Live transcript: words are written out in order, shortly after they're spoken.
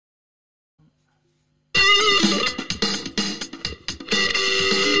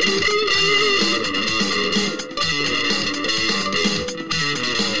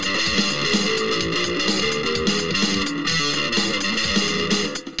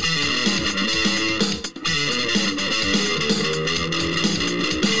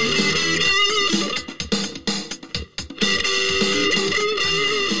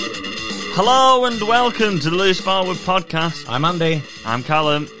Hello and welcome to the Loose Forward podcast. I'm Andy. I'm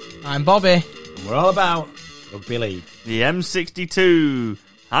Callum. I'm Bobby. And we're all about rugby league. The M62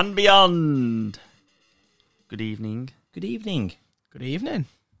 and beyond. Good evening. Good evening. Good evening.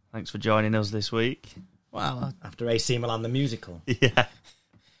 Thanks for joining us this week. Well, After AC Milan, the musical. Yeah. it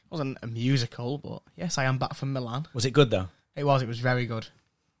wasn't a musical, but yes, I am back from Milan. Was it good, though? It was very good.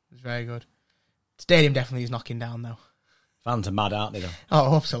 It was very good. Stadium definitely is knocking down, though. Fans are mad, aren't they, though?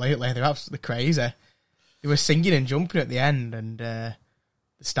 Oh, absolutely. They're absolutely crazy. They were singing and jumping at the end, and the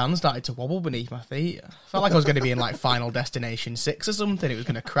stand started to wobble beneath my feet. I felt like I was going to be in, like, Final Destination 6 or something. It was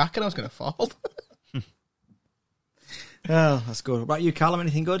going to crack and I was going to fall. Oh, that's good. What about you, Callum?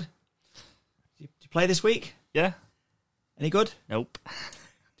 Anything good? Did you play this week? Yeah. Any good? Nope. Do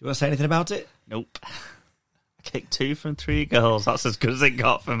you want to say anything about it? Nope. I kicked 2 from 3 goals. That's as good as it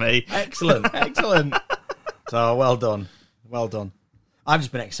got for me. Excellent. Excellent. So, well done. Well done. I've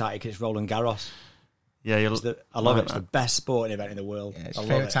just been excited because it's Roland Garros. Yeah, I love it. It's the best sporting event in the world. Yeah, it's I your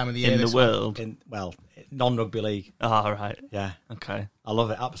love favourite it. time of the year. In the this one. world. Non-rugby league. Oh, right. Yeah. Okay. I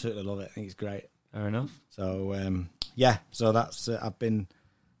love it. Absolutely love it. I think it's great. Fair enough. So, yeah. So that's I've been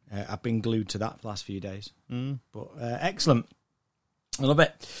glued to that for the last few days. But excellent. I love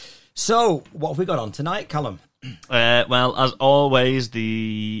it. So, what have we got on tonight, Callum? Well, as always,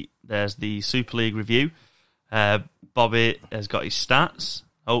 there's the Super League review. Bobby has got his stats,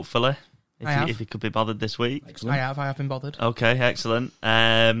 hopefully, if he could be bothered this week. Excellent. I have been bothered. Okay, excellent.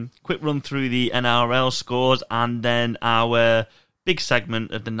 Quick run through the NRL scores, and then our big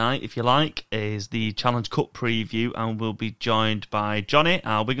segment of the night, if you like, is the Challenge Cup preview, and we'll be joined by Johnny,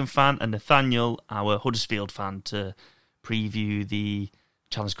 our Wigan fan, and Nathaniel, our Huddersfield fan, to preview the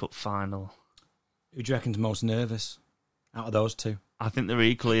Challenge Cup final. Who do you reckon's most nervous out of those two? I think they're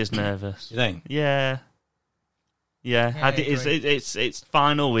equally as nervous. Do you think? Yeah. Yeah, I agree. It's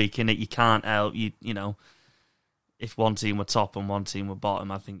final week, and you can't help you know. If one team were top and one team were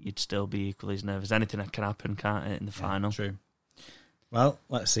bottom, I think you'd still be equally as nervous. Anything that can happen, can't it, in the final? True. Well,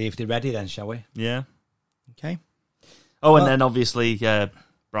 let's see if they're ready then, shall we? Yeah. Okay. Oh, and then obviously, Bri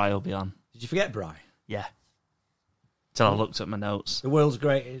will be on. Did you forget Bri? Yeah. Till I looked at my notes. The world's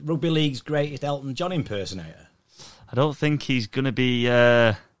rugby league's greatest Elton John impersonator. I don't think he's going to be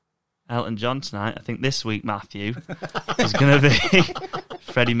Elton John tonight. I think this week, Matthew, is going to be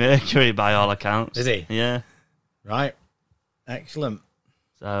Freddie Mercury by all accounts. Is he? Yeah. Right. Excellent.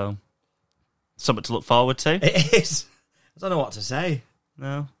 So, something to look forward to. It is. I don't know what to say.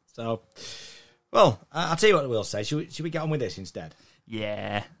 No. So, well, I'll tell you what we'll say. Should we get on with this instead?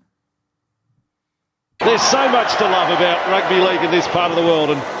 Yeah. There's so much to love about rugby league in this part of the world,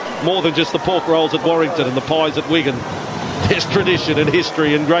 and more than just the pork rolls at Warrington and the pies at Wigan. There's tradition and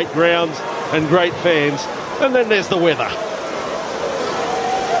history and great grounds and great fans, and then there's the weather.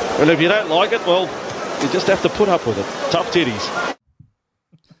 And if you don't like it, well, you just have to put up with it. Tough titties.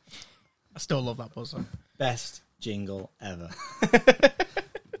 I still love that buzzer. Best jingle ever.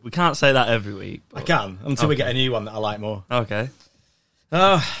 We can't say that every week. I can, until we get a new one that I like more. Okay.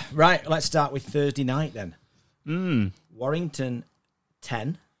 Right, let's start with Thursday night then. Warrington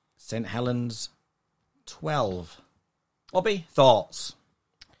 10, St Helens 12. Bobby, thoughts?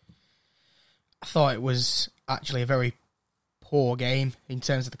 I thought it was actually a very poor game in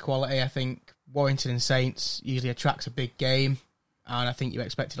terms of the quality. I think Warrington and Saints usually attracts a big game, and I think you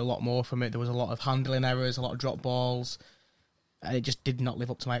expected a lot more from it. There was a lot of handling errors, a lot of drop balls, and it just did not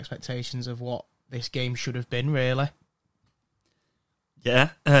live up to my expectations of what this game should have been, really.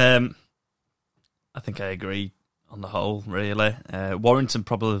 Yeah. I think I agree on the whole, really. Warrington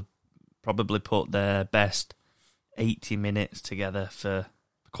probably put their best 80 minutes together for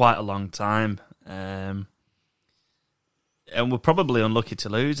quite a long time. And we're probably unlucky to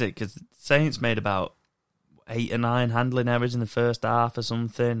lose it because Saints made about 8 or 9 handling errors in the first half or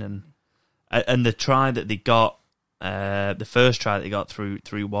something. And the try that they got, the first try that they got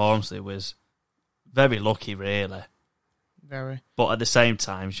through Walmsley was very lucky, really. Very. But at the same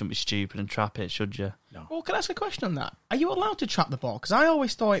time, you shouldn't be stupid and trap it, should you? No. Well, can I ask a question on that? Are you allowed to trap the ball? Because I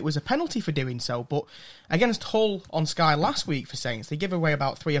always thought it was a penalty for doing so, but against Hull on Sky last week for Saints, they give away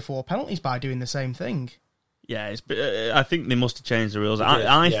about 3 or 4 penalties by doing the same thing. Yeah, I think they must have changed the rules.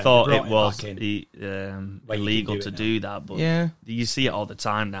 I thought it was illegal to do that, but you see it all the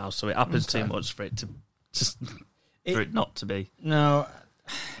time now, so it happens too much for it to for it not to be. No,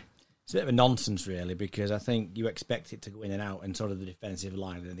 it's a bit of a nonsense, really, because I think you expect it to go in and out and sort of the defensive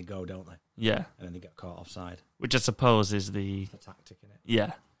line, and then they go, don't they? Yeah. And then they get caught offside. Which I suppose is the tactic, isn't it?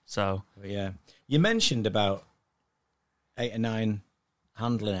 Yeah, so. But yeah. You mentioned about 8 or 9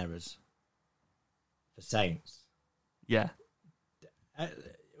 handling errors for Saints. Yeah.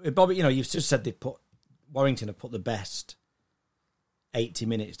 Bobby, you've just said Warrington have put the best 80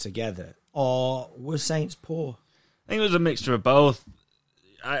 minutes together, or were Saints poor? I think it was a mixture of both.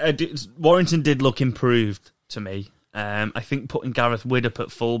 Warrington did look improved to me. I think putting Gareth Widdop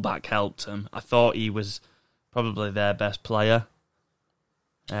at fullback helped him. I thought he was probably their best player.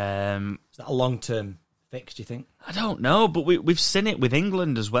 Is that a long-term fix, do you think? I don't know, but we've seen it with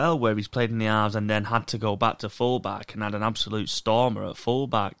England as well, where he's played in the halves and then had to go back to fullback and had an absolute stormer at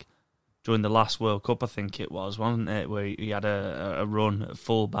fullback during the last World Cup, I think it was, wasn't it, where he had a run at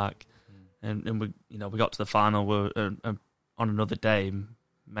fullback, and we got to the final on another day,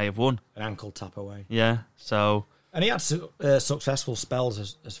 may have won. An ankle tap away. Yeah, so. And he had successful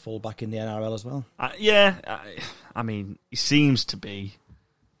spells as fullback in the NRL as well. I mean, he seems to be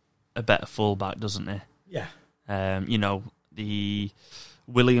a better fullback, doesn't he? Yeah. The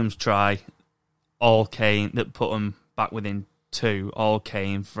Williams try that put him back within 2 all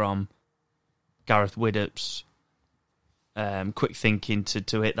came from Gareth Widdop's quick thinking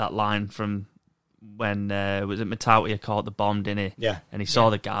to hit that line from when was it Matautia caught the bomb, didn't he? Yeah. And he saw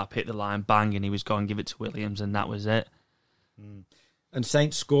the gap, hit the line, bang, and he was going to give it to Williams, and that was it. And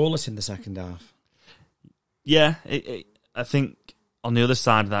Saints scoreless in the second half. Yeah, I think on the other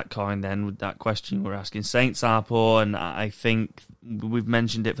side of that coin, then, with that question you were asking, Saints are poor, and I think we've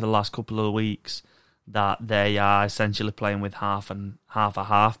mentioned it for the last couple of weeks that they are essentially playing with half a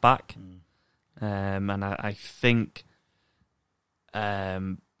half-back. And I think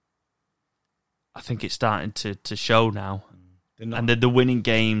it's starting to show now. And the winning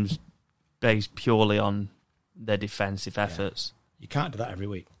games based purely on their defensive efforts. You can't do that every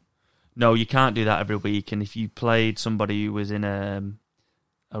week. No, you can't do that every week. And if you played somebody who was in a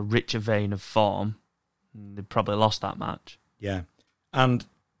richer vein of form, they probably lost that match. Yeah, and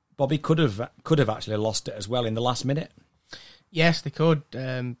Bobby could have actually lost it as well in the last minute. Yes, they could.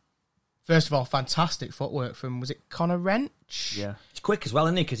 First of all, fantastic footwork from, was it Connor Wrench? Yeah. It's quick as well,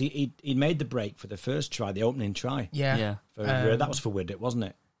 isn't he? Because he made the break for the first try, the opening try. Yeah. That was for Widdop, wasn't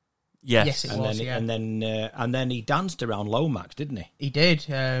it? Yes, it was. And then he danced around Lomax, didn't he? He did.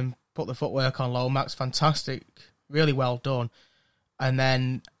 Put the footwork on Lomax. Fantastic. Really well done. And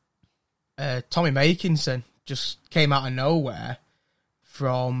then Tommy Makinson just came out of nowhere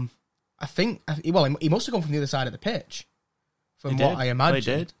from, I think, he must have gone from the other side of the pitch, from what I imagine.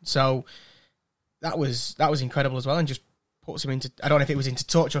 He did. So that was incredible as well, and just puts him into, I don't know if it was into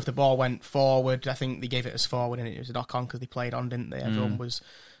touch or if the ball went forward. I think they gave it as forward, and it was a knock-on because they played on, didn't they? Everyone was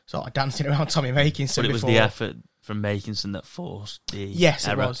sort of dancing around Tommy Makinson. But it was the effort from Makinson that forced the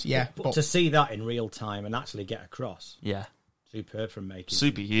error. It was, yeah. But to see that in real time and actually get across. Yeah. Superb from Makinson.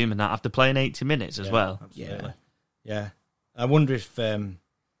 Superhuman, that, after playing 80 minutes as well. Absolutely. Yeah. I wonder if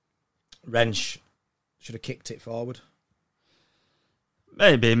Wrench should have kicked it forward.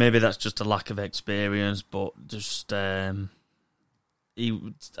 Maybe that's just a lack of experience, but just I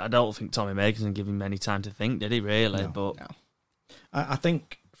don't think Tommy Makinson gave him any time to think, did he? Really? No. I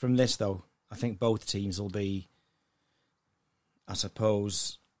think from this though, I think both teams will be, I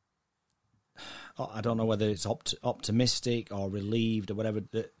suppose, I don't know whether it's optimistic or relieved or whatever.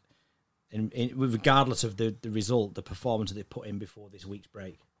 That, regardless of the result, the performance that they put in before this week's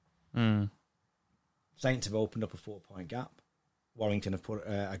break. Saints have opened up a 4-point gap. Warrington have put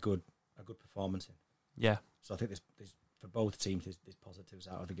a good performance in. Yeah. So I think there's for both teams there's positives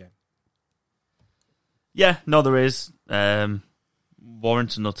out of the game. Yeah, no, there is.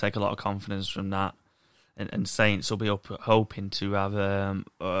 Warrington will take a lot of confidence from that, and Saints will be hoping to have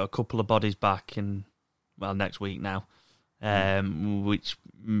a couple of bodies back next week now, which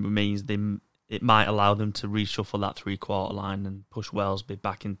means it might allow them to reshuffle that 3-quarter line and push Wellesby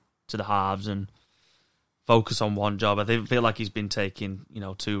back into the halves and focus on one job. I feel like he's been taking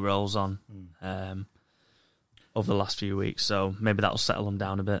 2 roles on over the last few weeks, so maybe that'll settle them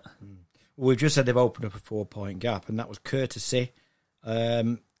down a bit. Well, we've just said they've opened up a 4-point gap, and that was courtesy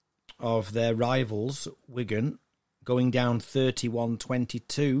of their rivals, Wigan, going down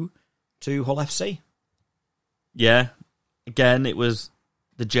 31-22 to Hull FC. Yeah. Again, it was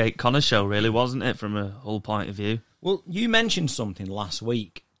the Jake Connor show, really, wasn't it, from a Hull point of view? Well, you mentioned something last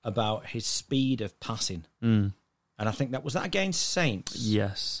week about his speed of passing. And I think that was that against Saints?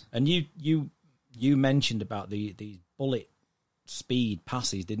 Yes. And you mentioned about the bullet speed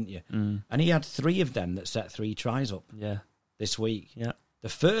passes, didn't you? And he had 3 of them that set 3 tries up this week. Yeah. The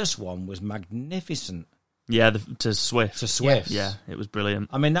first one was magnificent. Yeah, to Swift. To Swift. Yeah, it was brilliant.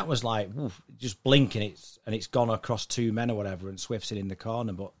 I mean, that was like, just blink and it's gone across 2 men or whatever, and Swift's in the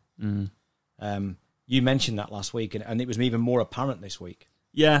corner. But you mentioned that last week, and it was even more apparent this week.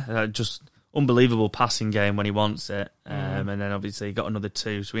 Yeah, just unbelievable passing game when he wants it. And then obviously he got another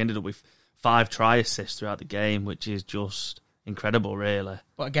 2. So we ended up with 5 try assists throughout the game, which is just incredible, really.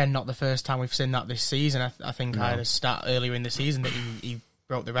 But again, not the first time we've seen that this season. I think I had a stat earlier in the season that he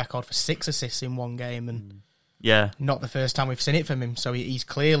broke the record for 6 assists in one game, and not the first time we've seen it from him. So he's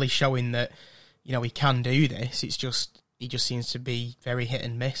clearly showing that, you know, he can do this. It's just he just seems to be very hit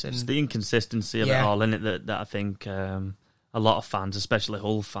and miss. And it's the inconsistency of it all, isn't it, that I think a lot of fans, especially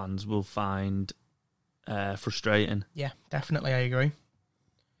Hull fans, will find frustrating. Yeah, definitely, I agree.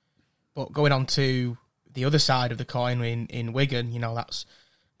 But going on to the other side of the coin in Wigan, you know, that's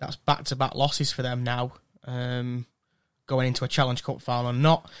back-to-back losses for them now, going into a Challenge Cup final.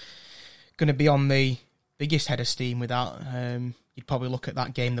 Not going to be on the biggest head of steam with that. You'd probably look at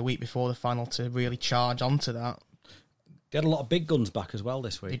that game the week before the final to really charge onto that. They had a lot of big guns back as well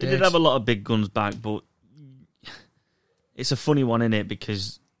this week. They did have a lot of big guns back, but it's a funny one, isn't it?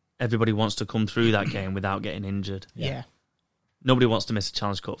 Because everybody wants to come through that game without getting injured. Yeah. Nobody wants to miss a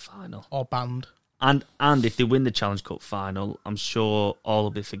Challenge Cup final. Or banned. And if they win the Challenge Cup final, I'm sure all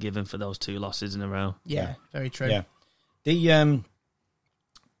will be forgiven for those 2 losses in a row. Yeah, very true. Yeah. The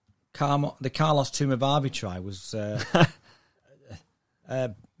Carlos Tumabavi try was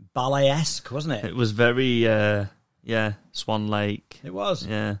ballet-esque, wasn't it? It was very, Swan Lake. It was.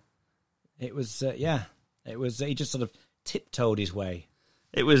 Yeah. It was, It was, he just sort of tiptoed his way.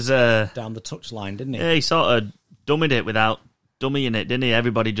 It was down the touchline, didn't he? Yeah, he sort of dummied it without dummying it, didn't he?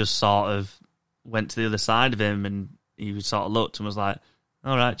 Everybody just sort of went to the other side of him, and he sort of looked and was like,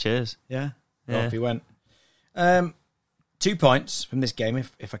 all right, cheers. Yeah. Off he went. 2 points from this game,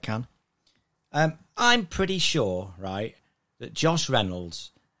 if I can. I'm pretty sure, right, that Josh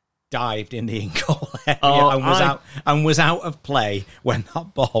Reynolds dived in the in-goal area and was out of play when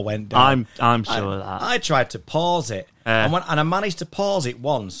that ball went down. I'm sure of that. I tried to pause it, and I managed to pause it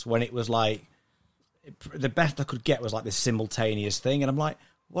once when it was like the best I could get was like this simultaneous thing, and I'm like,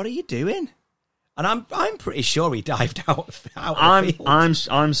 "What are you doing?" And I'm pretty sure he dived out of the field.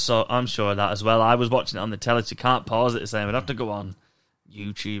 I'm sure of that as well. I was watching it on the telly, so you can't pause it the same. I'd have to go on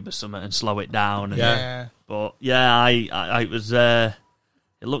YouTube or something and slow it down. Yeah. But yeah, I was.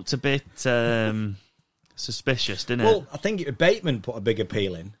 It looked a bit suspicious, didn't it? Well, I think Bateman put a big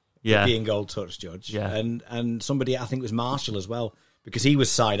appeal in, being goal touch judge, and somebody, I think it was Marshall as well, because he was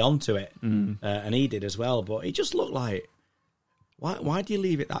side onto it, and he did as well. But he just looked like, why do you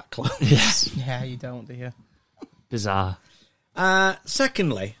leave it that close? Yes. Yeah, you don't, do you? Bizarre.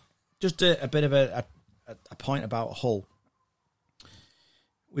 Secondly, just a bit of a point about Hull.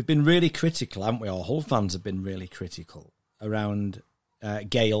 We've been really critical, haven't we? All Hull fans have been really critical around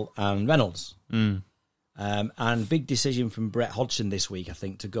Gale and Reynolds. And big decision from Brett Hodgson this week, I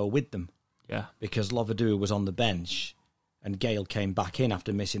think, to go with them. Yeah. Because Lovadou was on the bench and Gale came back in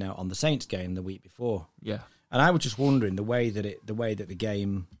after missing out on the Saints game the week before. Yeah. And I was just wondering the way that the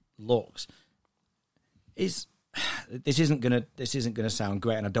game looks is this isn't gonna sound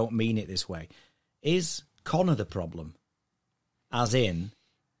great, and I don't mean it this way. Is Connor the problem? As in,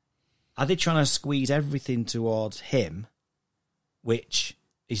 are they trying to squeeze everything towards him, which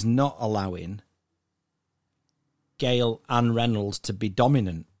is not allowing Gale and Reynolds to be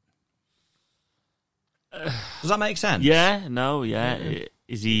dominant? Does that make sense? Yeah, no, yeah.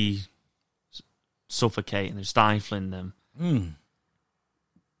 Is he suffocating them, stifling them?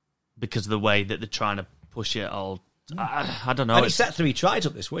 Because of the way that they're trying to push it all. I don't know. And he set 3 tries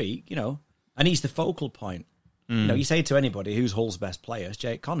up this week, and he's the focal point. You say to anybody who's Hull's best player, it's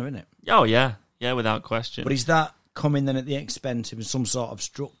Jake Connor, isn't it? Oh, yeah. Yeah, without question. But is that coming then at the expense of some sort of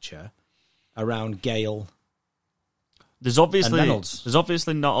structure around Gale? There's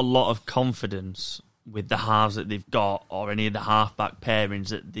obviously not a lot of confidence with the halves that they've got or any of the halfback pairings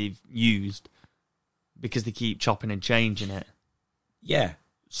that they've used because they keep chopping and changing it. Yeah.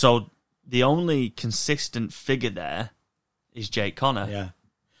 So the only consistent figure there is Jake Connor. Yeah.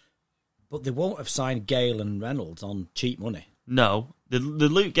 But they won't have signed Gale and Reynolds on cheap money. No. The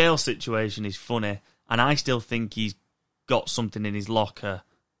Luke Gale situation is funny, and I still think he's got something in his locker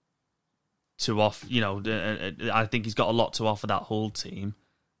to offer. I think he's got a lot to offer that whole team.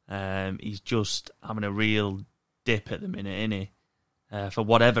 He's just having a real dip at the minute, isn't he? For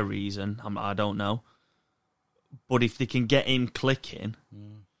whatever reason, I don't know. But if they can get him clicking,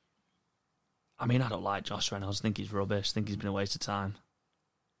 I mean, I don't like Josh Reynolds. I think he's rubbish. I think he's been a waste of time.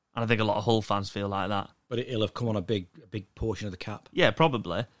 And I think a lot of Hull fans feel like that. But he'll have come on a big portion of the cap. Yeah,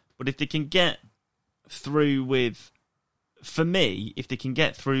 probably. But if they can get through with... For me, if they can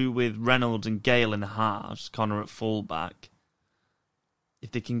get through with Reynolds and Gale in the halves, Connor at fullback,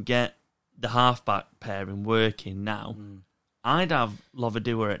 if they can get the halfback pairing working now, I'd have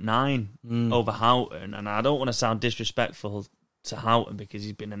Lovadua at 9 over Houghton, and I don't want to sound disrespectful to Houghton because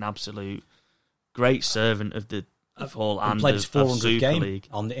he's been an absolute great servant of the whole and played his 400 Super game League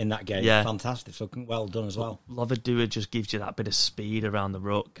in that game. Yeah. Fantastic. So well done as well. Lovadua just gives you that bit of speed around the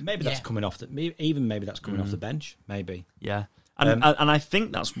ruck. Maybe that's coming off maybe that's coming off the bench. Maybe. Yeah, and I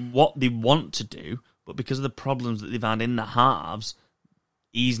think that's what they want to do, but because of the problems that they've had in the halves,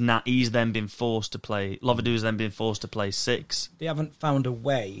 he's then been forced to play. Lovadua's then been forced to play 6. They haven't found a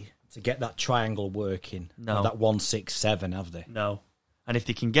way to get that triangle working. No, that 1-6-7, have they? No, and if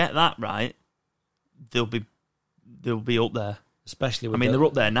they can get that right, they'll be up there. Especially with they're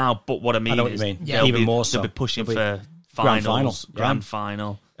up there now, but what I mean I know what is you mean. they'll Even be, more so. They'll be pushing They'll for finals, grand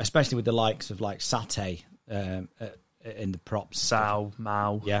final. Especially with the likes of like Sate in the props. Sao,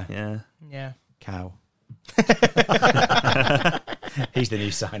 Mao. Yeah. Cow. He's the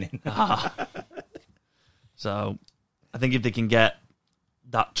new signing. So I think if they can get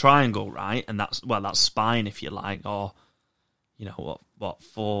that triangle right, and that spine, if you like, or what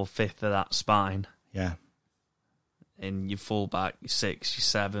 4/5 of that spine, in your fullback, your 6, your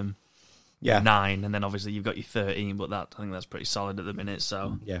 7, your 9, and then obviously you've got your 13. But I think that's pretty solid at the minute.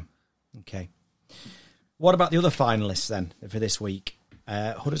 So okay. What about the other finalists then for this week?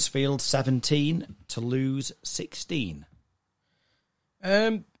 Huddersfield 17, Toulouse 16.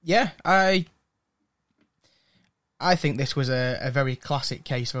 I think this was a very classic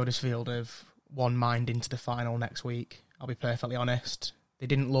case for Huddersfield of one mind into the final next week. I'll be perfectly honest. They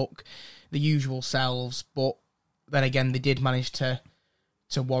didn't look the usual selves, but then again, they did manage to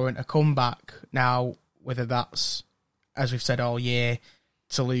warrant a comeback. Now, whether that's, as we've said all year,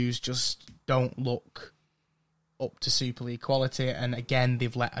 Toulouse just don't look up to Super League quality, and again,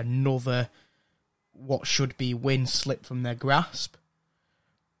 they've let another what should be win slip from their grasp.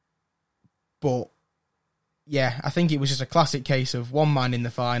 But yeah, I think it was just a classic case of one man in the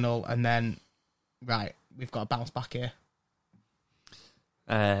final, and then right, we've got to bounce back here.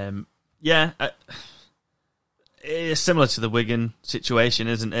 It's similar to the Wigan situation,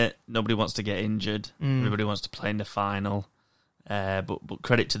 isn't it? Nobody wants to get injured. Everybody wants to play in the final. But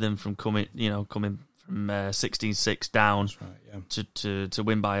credit to them from coming from 16-6 down to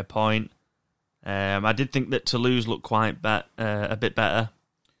win by a point. I did think that Toulouse looked a bit better.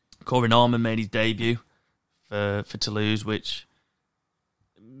 Corey Norman made his debut for Toulouse, which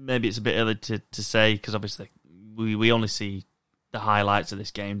maybe it's a bit early to say because obviously we only see the highlights of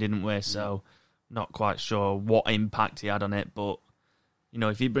this game, didn't we? So not quite sure what impact he had on it, but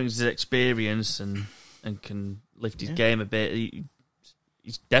if he brings his experience and can lift his game a bit,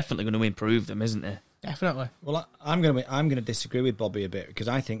 he's definitely going to improve them, isn't he? Definitely. Well, I'm going to disagree with Bobby a bit because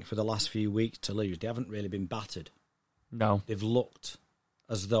I think for the last few weeks Toulouse, they haven't really been battered. No, they've looked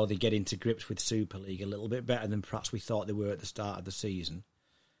as though they get into grips with Super League a little bit better than perhaps we thought they were at the start of the season,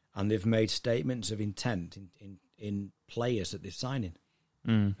 and they've made statements of intent in players that they're signing.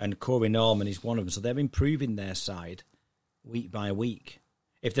 And Corey Norman is one of them. So they're improving their side week by week.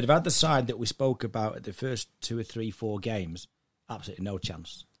 If they'd have had the side that we spoke about at the first 2 or 3, 4 games, absolutely no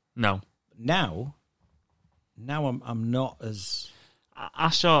chance. No. Now I'm not as...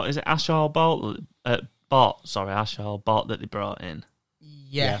 Is it Ashar Bot that they brought in?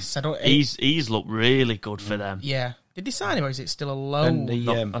 Yes. Yeah. He's looked really good for them. Yeah. Did they sign him or is it still a loan?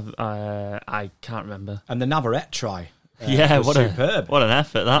 I can't remember. And the Navarrete try. Superb. What an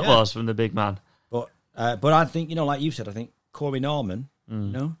effort that was from the big man. But I think, like you said, I think Corey Norman,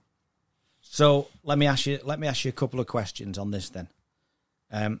 So let me ask you a couple of questions on this then.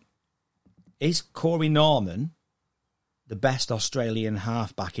 Is Corey Norman the best Australian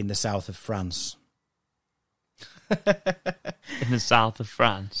halfback in the south of France? In the south of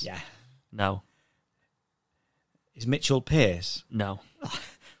France? Yeah. No. Is Mitchell Pearce? No.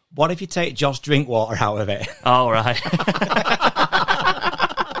 What if you take Josh Drinkwater out of it? Oh, right.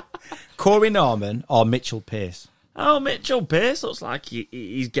 Corey Norman or Mitchell Pearce? Oh, Mitchell Pearce looks like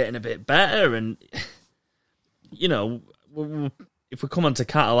he's getting a bit better. And, if we come on to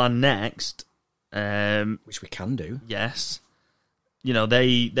Catalan next... which we can do. Yes.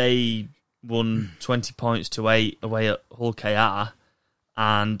 They won 20 points to 8 away at Hull KR.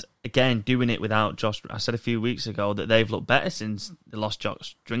 And again, doing it without Josh... I said a few weeks ago that they've looked better since they lost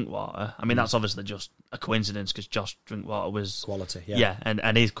Josh Drinkwater. I mean, that's obviously just a coincidence because Josh Drinkwater was... Quality, yeah. Yeah,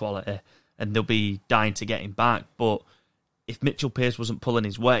 and his quality. And they'll be dying to get him back. But if Mitchell Pearce wasn't pulling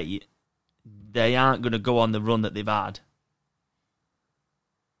his weight, they aren't going to go on the run that they've had.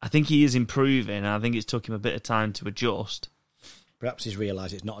 I think he is improving, and I think it's took him a bit of time to adjust. Perhaps he's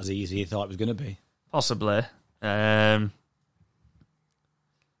realised it's not as easy as he thought it was going to be. Possibly.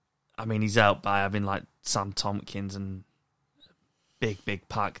 He's out by having like Sam Tompkins and big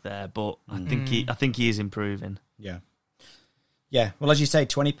pack there, but I think he is improving. Yeah. Yeah, well, as you say,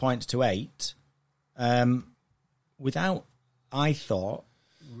 20 points to 8. Without, I thought,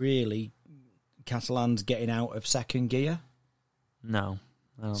 really, Catalan's getting out of second gear. No.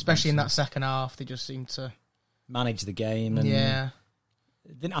 Especially in that second half, they just seem to manage the game. And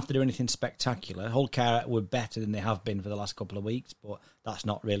didn't have to do anything spectacular. Hull KR were better than they have been for the last couple of weeks, but that's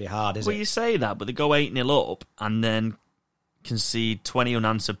not really hard, is it? Well, you say that, but they go 8-0 up and then concede 20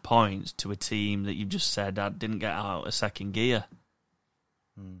 unanswered points to a team that you've just said that didn't get out of second gear.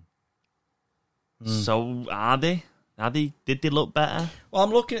 So are they? Did they look better? Well,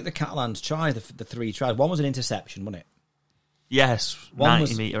 I'm looking at the Catalans' tries, the 3 tries. One was an interception, wasn't it? Yes,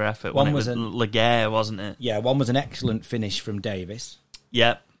 90-metre effort. One was Laguerre, wasn't it? Yeah, one was an excellent finish from Davis.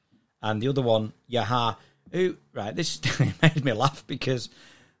 Yep. And the other one, Yaha, who, right, this made me laugh because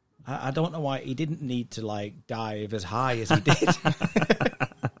I don't know why he didn't need to, dive as high as he did.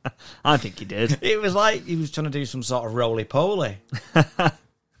 I think he did. It was like he was trying to do some sort of roly-poly.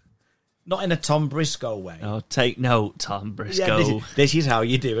 Not in a Tom Briscoe way. Oh, take note, Tom Briscoe. Yeah, this is how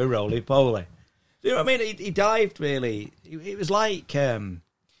you do a roly-poly. You know what I mean? He dived, really. It was like...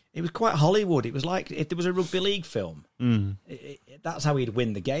 it was quite Hollywood. It was like if there was a rugby league film. That's how he'd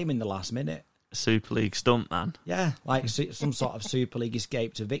win the game in the last minute. Super League stuntman. Yeah, like some sort of Super League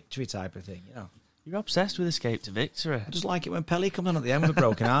escape to victory type of thing, You're obsessed with escape to victory. I just like it when Pelly comes on at the end with a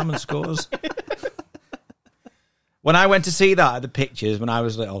broken arm and scores. When I went to see that at the pictures when I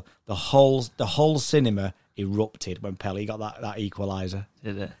was little, the whole cinema erupted when Pelly got that equaliser.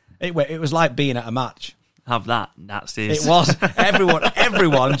 Did it? It was like being at a match. Have that. That's it. It was.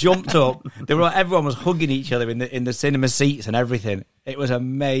 Everyone jumped up. Everyone was hugging each other in the cinema seats and everything. It was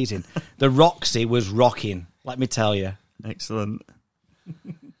amazing. The Roxy was rocking, let me tell you. Excellent.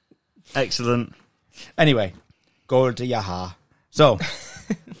 Excellent. Anyway, go to Yaha. So,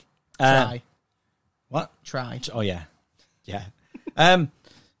 try. What? Try. Oh, yeah. Yeah.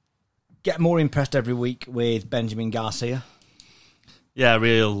 Get more impressed every week with Benjamin Garcia. Yeah,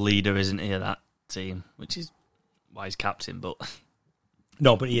 real leader, isn't he, of that team, which is why he's captain, but...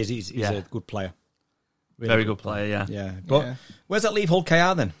 No, but he is. He's a good player. Really very good player, yeah. Yeah. But where's that leave Hull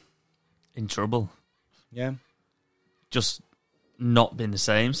KR then? In trouble. Yeah. Just not been the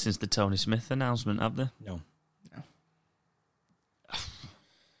same since the Tony Smith announcement, have they? No.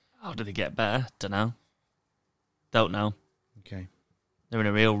 How do they get better? Don't know. Okay. They're in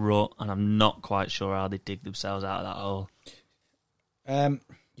a real rut, and I'm not quite sure how they dig themselves out of that hole.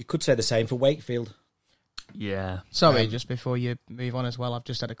 You could say the same for Wakefield. Yeah. Sorry, just before you move on as well, I've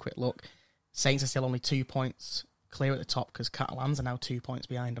just had a quick look. Saints are still only 2 points clear at the top because Catalans are now 2 points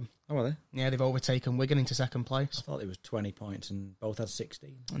behind them. Oh, are they? Yeah, they've overtaken Wigan into second place. I thought it was 20 points and both had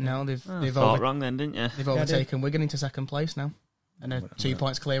 16. No, they've wrong then, didn't you? They've overtaken Wigan into second place now. And they're 2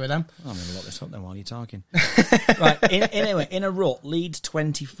 points clear of them. I'm going to look this up then while you're talking. Right, anyway, in a rut, Leeds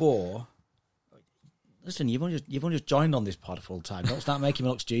 24. Listen, you've only just joined on this pod full time. Don't start making me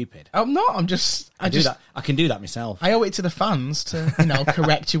look stupid. I'm not. I can do that myself. I owe it to the fans to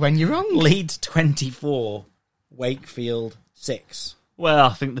correct you when you're wrong. Leeds 24, Wakefield 6. Well,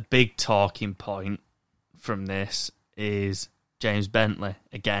 I think the big talking point from this is James Bentley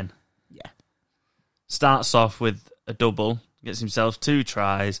again. Yeah. Starts off with a double, gets himself 2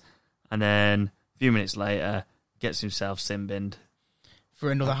 tries, and then a few minutes later gets himself sin-binned.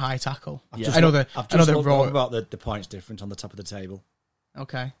 For another high tackle. I've just looked about the points difference on the top of the table.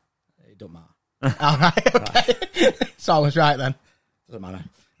 Okay. It don't matter. All right, okay. Right. So I was right then. Doesn't matter.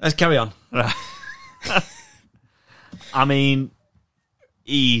 Let's carry on. Right. I mean,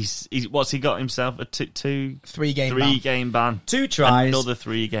 he's what's he got himself? A 3 game ban. 2 tries. Another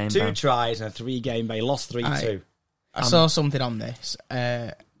 3 game ban. 2 tries and a 3 game ban. He lost 3-2. I saw something on this.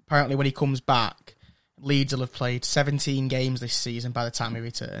 Apparently when he comes back, Leeds will have played 17 games this season by the time he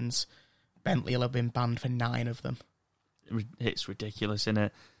returns. Bentley will have been banned for 9 of them. It's ridiculous, isn't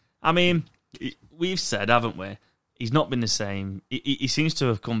it? I mean, we've said, haven't we? He's not been the same. He seems to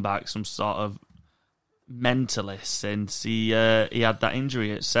have come back some sort of mentalist since he had that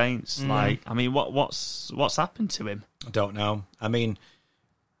injury at Saints. Like, I mean, what's happened to him? I don't know. I mean,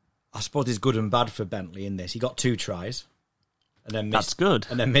 I suppose it's good and bad for Bentley in this. He got 2 tries, and then that's good,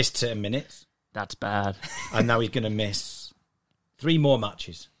 and then missed 10 minutes. That's bad. And now he's going to miss 3 more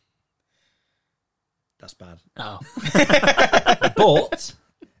matches. That's bad. Oh. But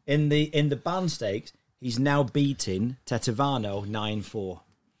in the ban stakes, he's now beating Tetevano 9-4.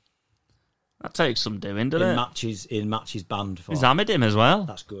 That takes some doing, doesn't it? In matches banned for. He's hammered him as well.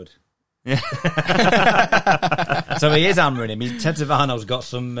 That's good. Yeah. So he is hammering him. Tetevano's got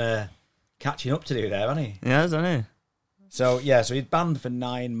some catching up to do there, hasn't he? Yeah, hasn't he? So he's banned for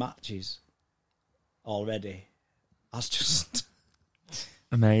 9 matches already. That's just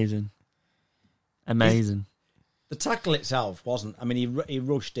amazing. The tackle itself wasn't. I mean, he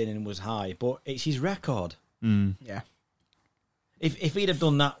rushed in and was high, but it's his record. Yeah. If he'd have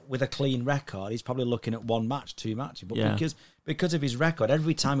done that with a clean record, he's probably looking at 1 match, 2 matches. But because of his record,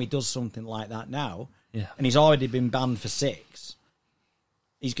 every time he does something like that now, and he's already been banned for 6,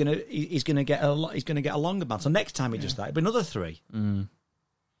 he's gonna get a longer ban. So next time he does that, it'll be another 3.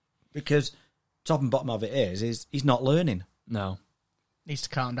 Because top and bottom of it is he's not learning. No, needs to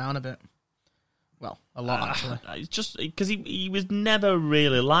calm down a bit. Well, a lot actually. It's just because he was never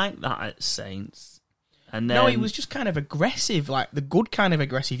really like that at Saints. And then, no, he was just kind of aggressive, like the good kind of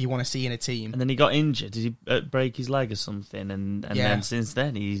aggressive you want to see in a team. And then he got injured. Did he break his leg or something? And then since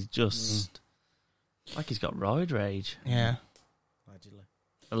then, he's just like he's got roid rage. Yeah.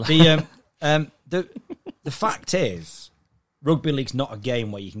 The fact is, rugby league's not a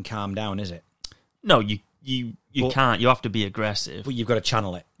game where you can calm down, is it? No, you can't. You have to be aggressive. But you've got to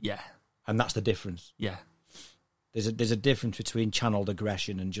channel it. Yeah. And that's the difference. Yeah. There's a difference between channeled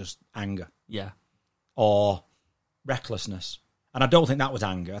aggression and just anger. Yeah. Or recklessness. And I don't think that was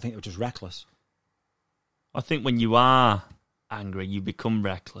anger. I think it was just reckless. I think when you are angry, you become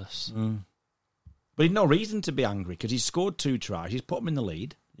reckless. But he'd no reason to be angry because he's scored 2 tries. He's put them in the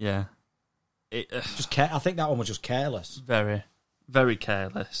lead. Yeah. I think that one was just careless. Very, very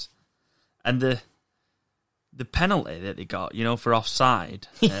careless. And the penalty that they got, for offside,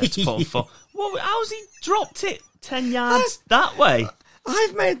 to put him for. Well, how's he dropped it 10 yards that way?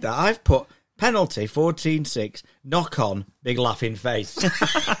 I've made that. I've put penalty 14-6, knock on, big laughing face.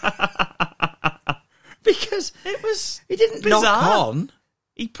 Because he didn't bizarre. knock on.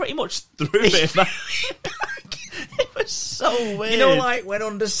 He pretty much threw it back. It was so weird. You know, like when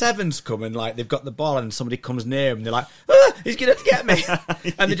under 7s come and like they've got the ball and somebody comes near them, they're like, he's going to get me.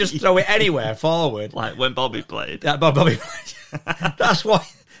 And they just throw it anywhere forward. Like when Bobby played. Yeah, Bobby played. That's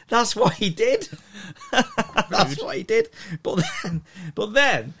what he did. That's what he did. But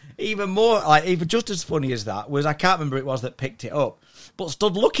then, even more, like even just as funny as that was, I can't remember who it was that picked it up, but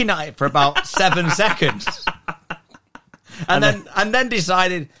stood looking at it for about 7 seconds, and then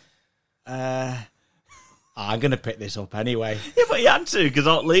decided, I'm going to pick this up anyway. Yeah, but he had to because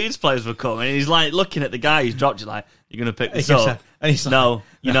all Leeds players were coming. And he's like looking at the guy who's dropped it, like, "You're going to pick this up?" And he's like, "No,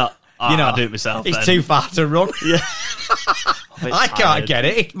 you're not." I'll do it myself. It's too far to run. Yeah. I can't get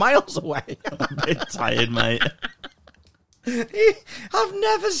it. It's miles away. I'm a bit tired, mate. I've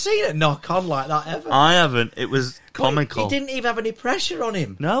never seen it knock on like that ever. I haven't. It was comical. He didn't even have any pressure on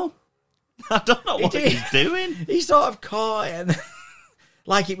him. No. I don't know what he's doing. He sort of caught it and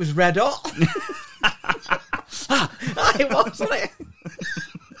like it was red hot. It was, wasn't it?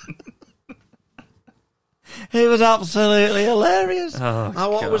 It was absolutely hilarious.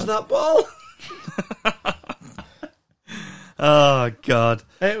 What was that ball? Oh God!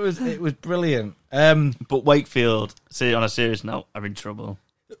 It was brilliant. But Wakefield, on a serious note, are in trouble.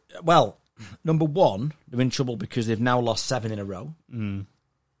 Well, number one, they're in trouble because they've now lost 7 in a row,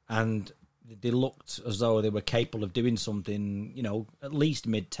 and they looked as though they were capable of doing something, at least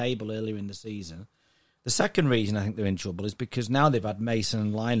mid-table earlier in the season. The second reason I think they're in trouble is because now they've had Mason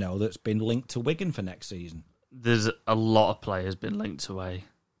and Lino that's been linked to Wigan for next season. There's a lot of players been linked away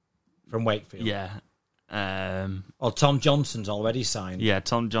from Wakefield. Yeah. Tom Johnson's already signed. Yeah,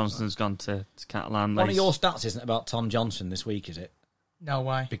 Tom Johnson's gone to Catalan. One of your stats isn't about Tom Johnson this week, is it? No,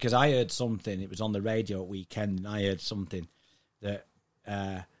 why? Because I heard something, it was on the radio at weekend, and I heard something that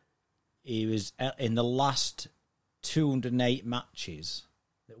he was in the last 208 matches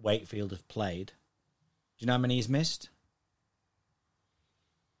that Wakefield have played. Do you know how many he's missed?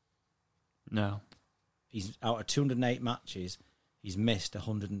 No. He's out of 208 matches, he's missed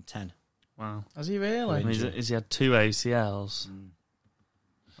 110. Wow. Has he really? Has he had 2 ACLs?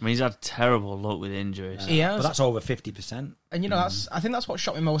 I mean, he's had terrible luck with injuries. He has. But that's over 50%. And, I think that's what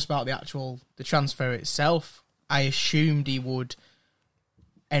shocked me most about the transfer itself. I assumed he would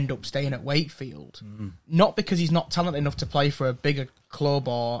end up staying at Wakefield. Not because he's not talented enough to play for a bigger club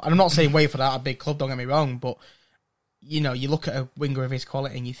and I'm not saying Wakefield are a big club, don't get me wrong, but, you look at a winger of his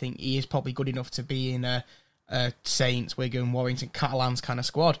quality and you think he is probably good enough to be in a Saints, Wigan, Warrington, Catalan's kind of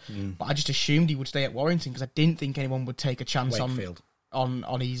squad. But I just assumed he would stay at Warrington because I didn't think anyone would take a chance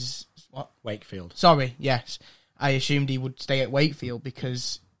on his... What? Wakefield. Sorry, yes. I assumed he would stay at Wakefield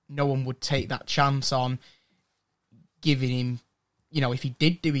because no one would take that chance on giving him, if he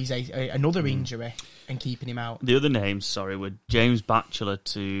did do his another injury and keeping him out. The other names, were James Batchelor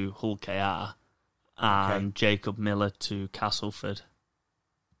to Hull KR and Jacob Miller to Castleford.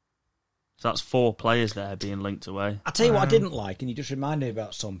 So that's 4 players there being linked away. I tell you what I didn't like, and you just reminded me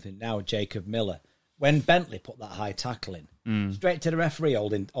about something now, Jacob Miller. When Bentley put that high tackle in, straight to the referee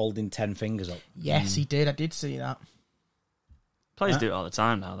holding 10 fingers up. Yes, he did. I did see that. Players do it all the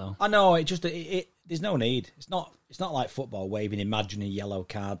time now, though. I know, there's no need. It's not like football, waving imaginary yellow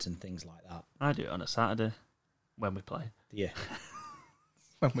cards and things like that. I do it on a Saturday when we play. Yeah.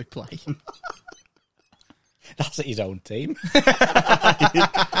 When we play. That's at his own team.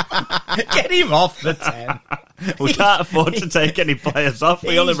 Get him off the 10. We can't afford to take any players off.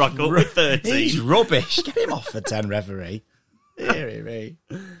 We only rock up with 13. He's rubbish. Get him off the 10, referee. Deary me.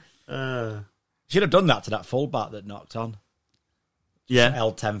 Should have done that to that fullback that knocked on. Yeah.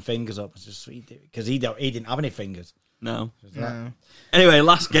 Held 10 fingers up. Because he didn't have any fingers. No. No. Anyway,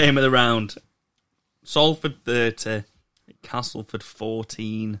 last game of the round. Salford 30, Castleford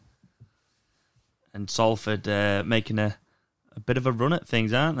 14. And Salford making a bit of a run at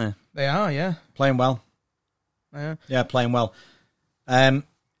things, aren't they? They are, yeah. Playing well. Yeah. Yeah, playing well. Got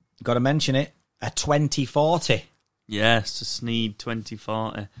to mention it. A 20-40. Yes, to Sneed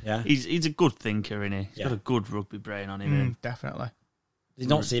 2040. Yeah. He's a good thinker, isn't he? He's Yeah. got a good rugby brain on him. Definitely. Did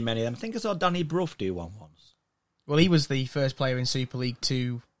not see many of them. I think I saw Danny Bruff do one once. Well, he was the first player in Super League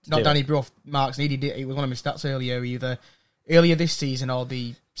to... Not do Danny Bruff, Marks. He was one of my stats earlier this season or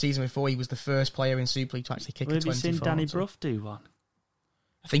the season before. He was the first player in Super League to actually kick a 20. Have you seen Danny Bruff do one?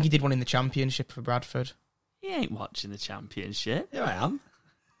 I think he did one in the Championship for Bradford. He ain't watching the Championship. Here I am.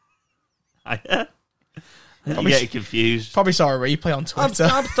 I'm getting confused. Probably saw a replay on Twitter.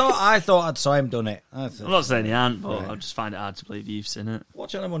 I thought I'd saw him done it. I'm not saying he ain't, but Right. I just find it hard to believe you've seen it.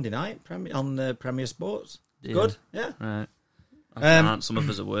 Watch on a Monday night on Premier Sports. Yeah. Good, yeah. Right. I can't. Some of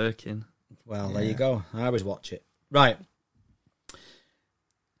us are working. Well, there you go. I always watch it. Right.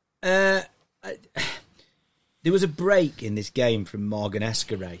 There was a break in this game from Morgan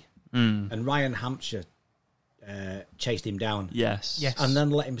Escaray, and Ryan Hampshire chased him down. Yes. And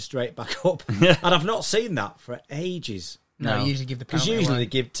then let him straight back up. And I've not seen that for ages. No, No. you usually give the Because penalty usually away.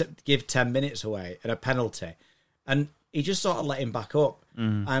 they give 10 minutes away and a penalty. And he just sort of let him back up.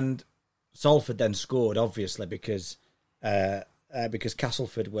 And Salford then scored, obviously, because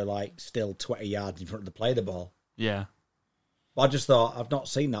Castleford were like still 20 yards in front of the play the ball. Yeah. But I just thought, I've not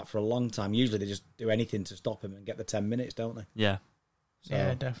seen that for a long time. Usually they just do anything to stop him and get the 10 minutes, don't they? Yeah. So,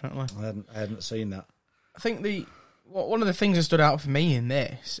 Yeah, definitely. I hadn't seen that. I think one of the things that stood out for me in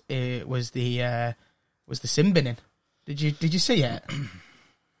this was the sin binning. Did you see it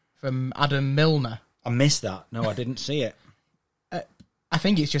from Adam Milner? I missed that. No, I didn't see it. I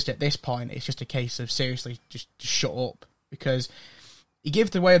think it's just at this point, it's just a case of seriously just shut up, because he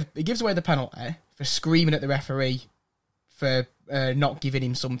gives away the penalty for screaming at the referee for not giving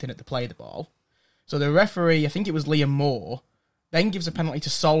him something at the play of the ball. So the referee, I think it was Liam Moore, then gives a penalty to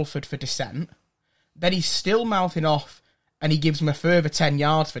Salford for dissent. Then he's still mouthing off, and he gives him a further 10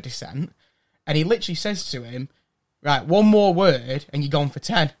 yards for dissent. And he literally says to him, right, one more word, and you're gone for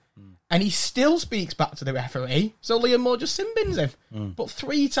 10. And he still speaks back to the referee, so Liam Moore just sin bins him. But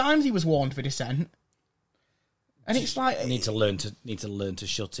 3 times he was warned for dissent. And it's like... Need to learn to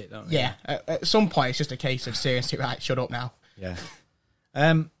shut it, don't you? Yeah, at some point it's just a case of seriously, right, shut up now. Yeah.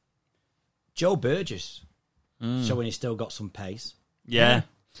 Joe Burgess, showing he's still got some pace. Yeah.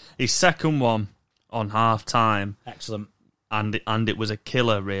 His second one on half time, Excellent. and it was a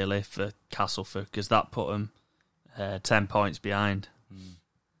killer really for Castleford, because that put them 10 points behind.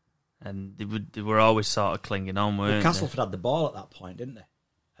 And they were always sort of clinging on, weren't Castleford had the ball at that point, didn't they?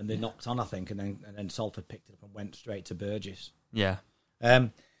 And they knocked on, I think, and then Salford picked it up and went straight to Burgess. they? Yeah.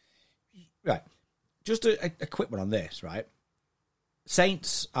 Right. Just a quick one on this, right?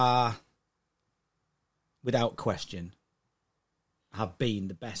 Saints are, without question, have been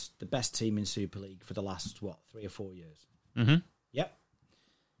the best team in Super League for the last, 3 or 4 years. Mm-hmm. Yep.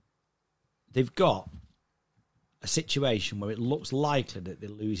 They've got a situation where it looks likely that they're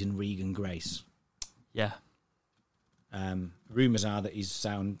losing Regan Grace. Yeah. Rumours are that he's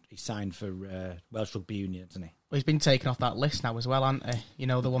signed for Welsh Rugby Union, isn't he? Well, he's been taken off that list now as well, hasn't he? You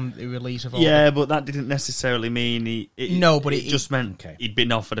know, the one that they released of all Yeah, but that didn't necessarily mean it just meant he'd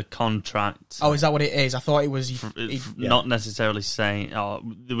been offered a contract. Oh, is that what it is? I thought it was... Not necessarily saying...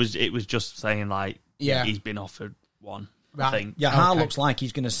 it was just saying, like, Yeah. he's been offered one, I Right. think. Yahar Okay. looks like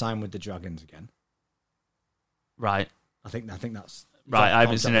he's going to sign with the Dragons again. Right. I think that's... Right, I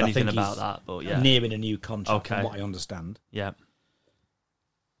haven't seen I anything think about he's that, but yeah. nearing a new contract, Okay. from what I understand. Yeah.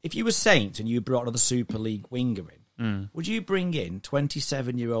 If you were Saints and you brought another Super League winger in, would you bring in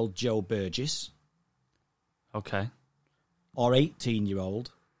 27-year-old Joe Burgess Okay. or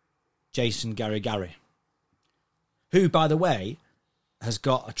 18-year-old Jason Garigari? Who, by the way, has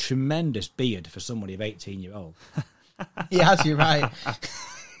got a tremendous beard for somebody of 18-year-old. He has, you're right.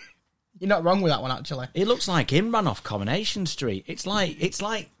 You're not wrong with that one, actually. It looks like him ran off Coronation Street. It's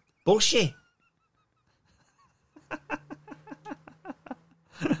like bushy.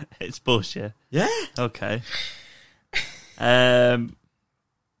 It's bushy. Yeah. Okay. I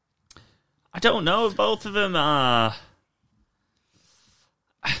don't know. Both of them are.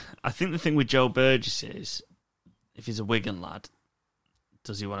 I think the thing with Joe Burgess is, if he's a Wigan lad,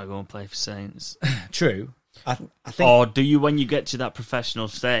 does he want to go and play for Saints? True. I think. Or do you, when you get to that professional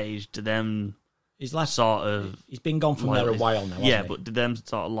stage, do them His last sort of... He's been gone from there a while now, yeah, hasn't he? but do them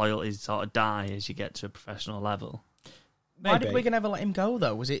sort of loyalties sort of die as you get to a professional level? Why did Wigan ever let him go,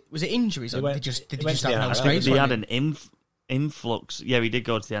 though? Was it injuries, or did they just have no space? They had an influx. Yeah, he did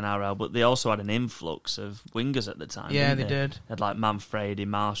go to the NRL, but they also had an influx of wingers at the time. Yeah, didn't they did. Had like Manfredi,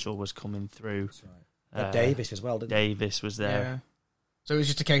 Marshall was coming through. That's right. Davis as well, didn't they? Davis was there. Yeah. So it was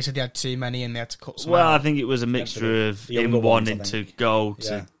just a case of they had too many and they had to cut some Well, out. I think it was a mixture of him wanting to go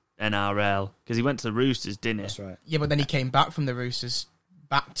to NRL, because he went to the Roosters, didn't he? That's right. Yeah, but then he came back from the Roosters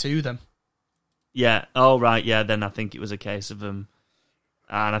back to them. Yeah. Oh, right. Yeah. Then I think it was a case of him,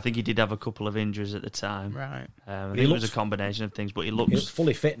 and I think he did have a couple of injuries at the time. Right. I think it was a combination of things, but he looks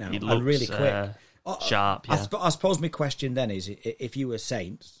fully fit now. He looks and really quick, sharp. Yeah. I suppose my question then is: if you were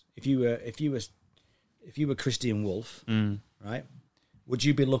Saints, if you were Christian Wolf, right? Would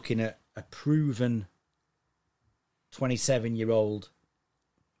you be looking at a proven 27-year-old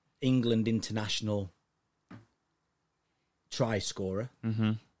England international try scorer,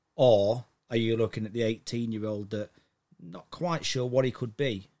 or are you looking at the 18-year-old that not quite sure what he could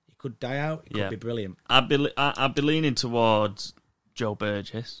be? He could die out. He could be brilliant. I'd be leaning towards Joe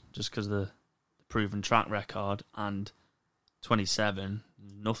Burgess just because of the proven track record, and 27,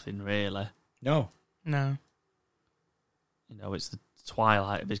 nothing really. No. You know, it's the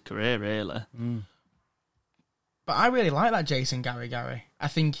twilight of his career, really. But I really like that Jason Gary. I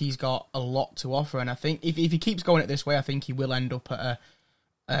think he's got a lot to offer, and I think if he keeps going it this way, I think he will end up at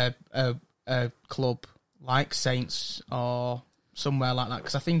a club like Saints or somewhere like that.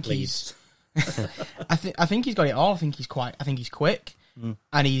 Because I think I think he's got it all. I think he's quick,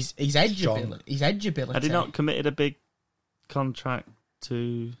 and he's edgeability. He's edgeability. Had he not committed a big contract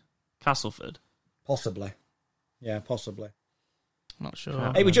to Castleford? Possibly. Yeah, possibly. Not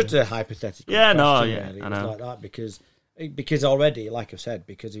sure. It was just a hypothetical. Yeah, question, no, really. I It know. was like that because already, like I've said,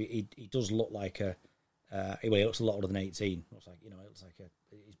 because he does look like he looks a lot older than 18. Looks like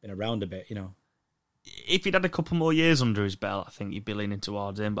he's been around a bit. If he'd had a couple more years under his belt, I think you'd be leaning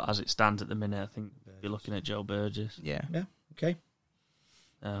towards him. But as it stands at the minute, I think you're looking at Joe Burgess. Yeah. Okay.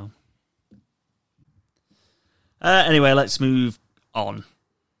 No. Anyway, let's move on.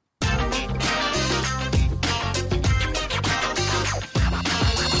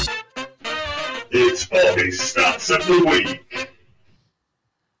 It's Bobby's Stats of the Week.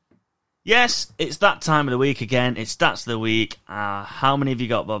 Yes, it's that time of the week again. It's Stats of the Week. How many have you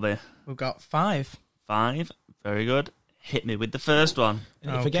got, Bobby? We've got 5. 5. Very good. Hit me with the first one.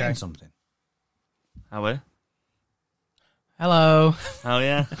 You're forgetting something. How are we? Hello. Oh,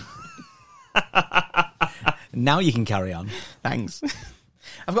 yeah. Now you can carry on. Thanks.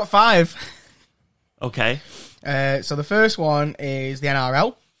 I've got 5. Okay. So the first one is the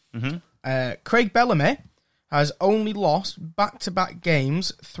NRL. Craig Bellamy has only lost back-to-back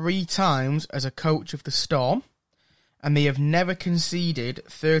games 3 times as a coach of the Storm, and they have never conceded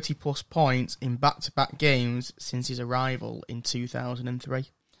 30-plus points in back-to-back games since his arrival in 2003.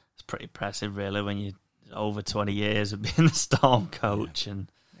 It's pretty impressive, really, when you're over 20 years of being the Storm coach.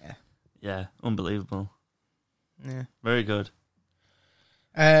 Yeah, unbelievable. Yeah. Very good.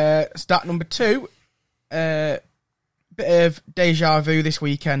 Stat number 2. Bit of deja vu this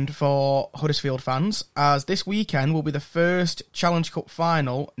weekend for Huddersfield fans, as this weekend will be the first Challenge Cup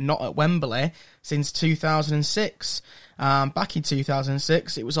final not at Wembley since 2006. Back in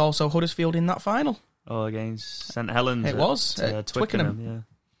 2006, it was also Huddersfield in that final. Oh, against St Helens. It was at Twickenham. Yeah.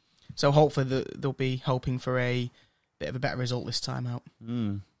 So hopefully they'll be hoping for a bit of a better result this time out.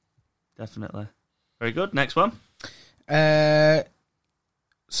 Definitely. Very good. Next one.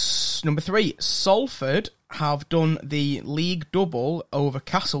 Number 3, Salford have done the league double over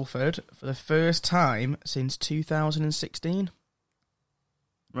Castleford for the first time since 2016.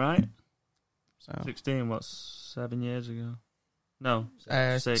 Right. So 16, what's 7 years ago? No,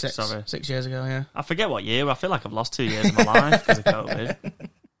 6, sorry. 6 years ago, yeah. I forget what year. I feel like I've lost 2 years of my life because of COVID.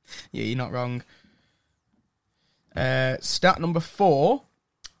 Yeah, you're not wrong. Stat number 4,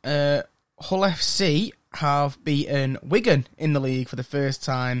 Hull FC have beaten Wigan in the league for the first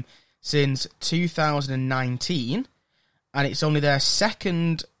time since 2019, and it's only their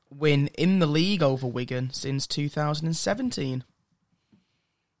second win in the league over Wigan since 2017.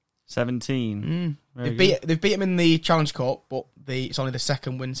 17. They've beat them in the Challenge Cup, but it's only the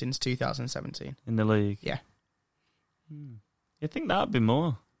second win since 2017. In the league? Yeah. You think that would be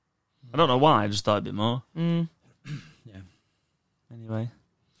more? I don't know why, I just thought it'd be more. Yeah. Anyway.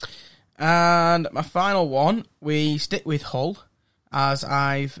 And my final one, we stick with Hull, as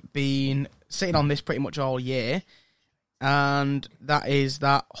I've been sitting on this pretty much all year, and that is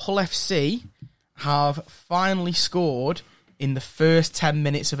that Hull FC have finally scored in the first 10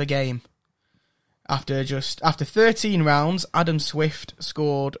 minutes of a game. After 13 rounds, Adam Swift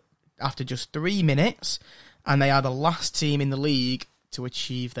scored after just 3 minutes, and they are the last team in the league to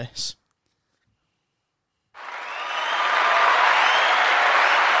achieve this.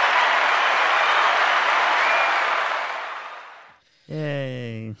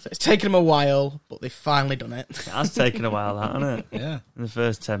 Yay. So it's taken them a while, but they've finally done it. It has taken a while, that, hasn't it? Yeah. In the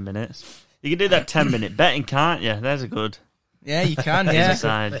first 10 minutes. You can do that 10-minute betting, can't you? There's a good Yeah, you can, yeah.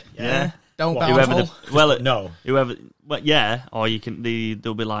 exercise. Yeah. Don't bet on Hull. No. Well, yeah, or you can.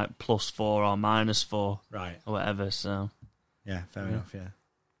 They'll be like +4 or -4, Right. or whatever. So Yeah, fair enough, yeah.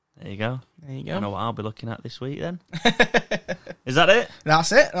 there you go. There you I go. know what I'll be looking at this week then. Is that it?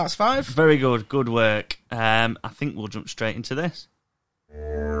 That's it. That's 5. Very good. Good work. I think we'll jump straight into this.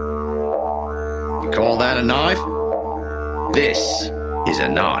 You call that a knife? This is a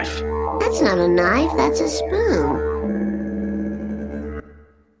knife. That's not a knife, that's a spoon.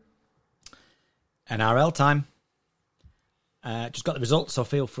 NRL time. Just got the results, so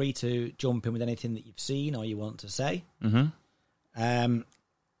feel free to jump in with anything that you've seen or you want to say.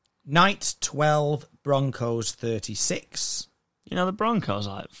 Knights 12, Broncos 36. You know, the Broncos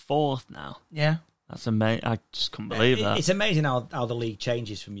are like 4th now. Yeah. That's amazing. I just couldn't believe that. It's amazing how the league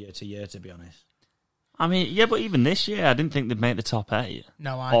changes from year to year, to be honest. I mean, yeah, but even this year, I didn't think they'd make the top 8.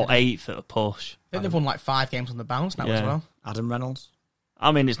 No, I Or didn't. 8th at a push. I think they've won like 5 games on the bounce now as Yeah. well. Adam Reynolds.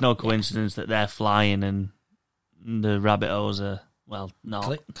 I mean, it's no coincidence that they're flying and the Rabbitohs are, well, not.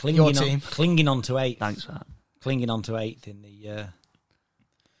 Your Clinging team. clinging on to 8th. Thanks for that. Clinging on to 8th in the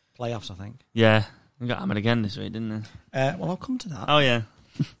playoffs, I think. Yeah, we got hammered again this week, didn't they? Well, I'll come to that. Oh, yeah.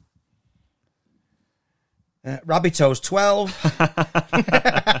 Rabbitohs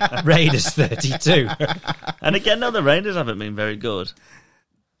 12. Raiders 32. And again, no, the Raiders haven't been very good.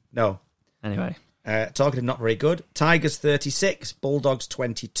 No. Anyway. Talking of not very good. Tigers 36. Bulldogs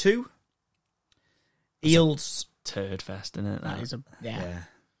 22. Eels. Turd fest, isn't it? That is a Yeah.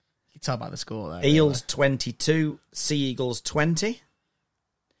 You can tell by the score there. Eels 22. Sea Eagles 20.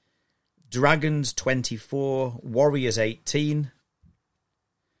 Dragons 24. Warriors 18.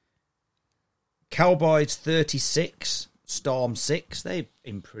 Cowboys 36. Storm 6. They've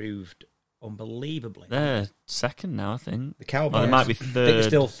improved unbelievably. They're second now, I think. The Cowboys. Well, they might be I think third. they're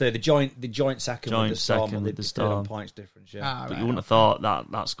still third. The joint second Joint with the Storm. second with the they're third on Storm. points difference. Yeah. Ah, But right, you wouldn't have thought that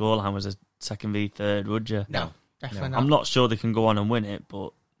scoreline was a 2nd v 3rd, would you? No, definitely not. I'm not sure they can go on and win it,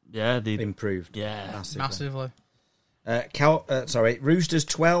 but yeah, they Improved. yeah. Massively. Massively. Roosters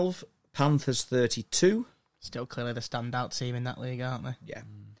 12. Panthers 32. Still clearly the standout team in that league, aren't they? Yeah.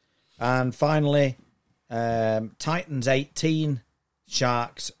 And finally, Titans 18.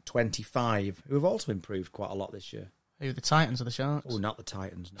 Sharks 25, who have also improved quite a lot this year. Who, the Titans or the Sharks? Oh, not the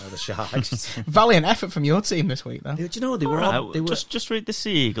Titans, no, the Sharks. Valiant effort from your team this week, though. Do you know, they were Right, just read the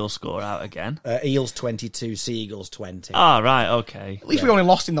Sea Eagles score out again. Eels 22, Sea Eagles 20. Ah, right, okay. At least we only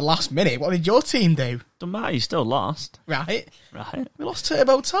lost in the last minute. What did your team do? Don't matter, you still lost. Right. Right. We lost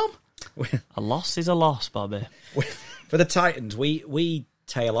Turbo Tom. A loss is a loss, Bobby. For the Titans, we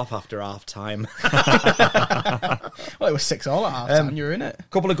tail off after half time. Well, it was 6-6 at half time. You were in it.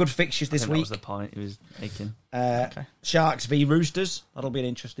 Couple of good fixtures I this think that week. was the point he was making. Sharks v Roosters. That'll be an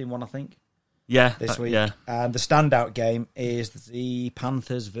interesting one, I think, Yeah. this week. Yeah. And the standout game is the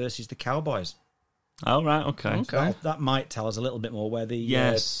Panthers versus the Cowboys. Oh, right, okay. Okay. That might tell us a little bit more where the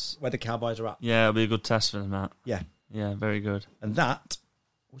Yes. where the Cowboys are at. Yeah, it'll be a good test for them, Matt. Yeah. Yeah, very good. And that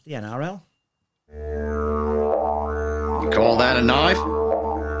was the NRL. You call that a knife?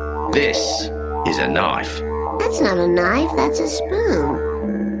 This is a knife. That's not a knife, that's a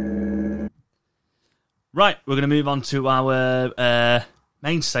spoon. Right, we're going to move on to our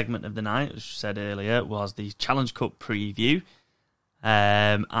main segment of the night, as you said earlier, was the Challenge Cup preview.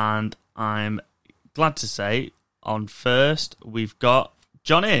 And I'm glad to say, on first, we've got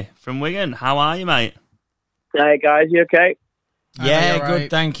Johnny from Wigan. How are you, mate? Hey guys, you okay? Yeah, all good, right.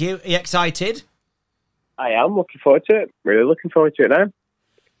 thank you. Are you excited? I am looking forward to it. Really looking forward to it now.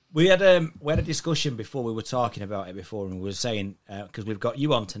 We had a discussion before. We were talking about it before, and we were saying because we've got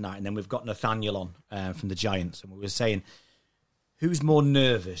you on tonight, and then we've got Nathaniel on from the Giants, and we were saying who's more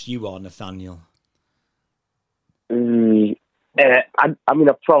nervous, you or Nathaniel? I mean,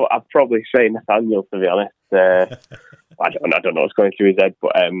 I'd probably say Nathaniel, to be honest. I don't know what's going through his head,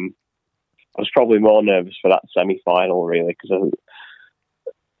 but I was probably more nervous for that semi-final, really, because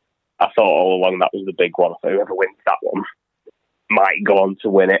I thought all along that was the big one. I thought whoever wins that one might go on to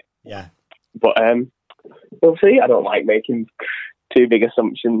win it. Yeah. But we'll see. I don't like making too big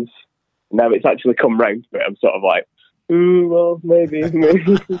assumptions. Now it's actually come round to it. I'm sort of like, well, maybe.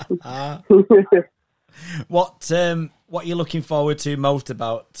 What are you looking forward to most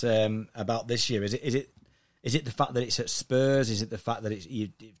about this year? Is it the fact that it's at Spurs? Is it the fact that it's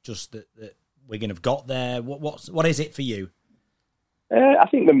just that Wigan have got there? What is it for you? I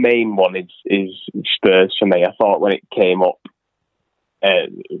think the main one is Spurs for me. I thought when it came up, was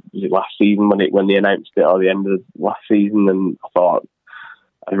it last season when they announced it, or the end of last season, and I thought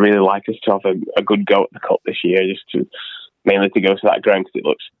I'd really like us to have a good go at the cup this year, mainly to go to that ground because it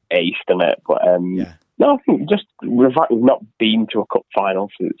looks aced, doesn't it? But no, I think just we've not been to a cup final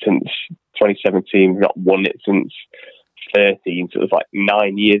since 2017. We've not won it since 13, so it was like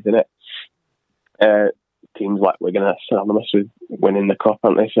 9 years in it. Teams like Wigan are synonymous with winning the cup,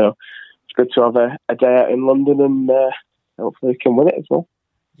 aren't they? So it's good to have a day out in London, and hopefully we can win it as well.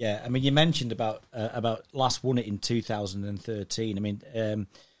 Yeah, I mean, you mentioned about last won it in 2013. I mean,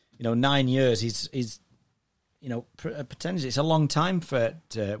 9 years is potentially it's a long time for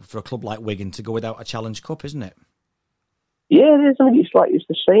a club like Wigan to go without a Challenge Cup, isn't it? Yeah, it is. I mean, it's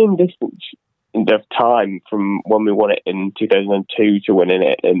the same distance of time from when we won it in 2002 to winning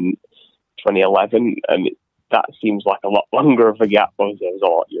it in 2011, and that seems like a lot longer of a gap. Obviously, I was a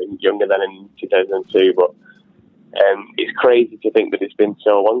lot younger than in 2002, but it's crazy to think that it's been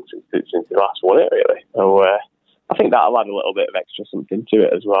so long since we last won it, really. So I think that'll add a little bit of extra something to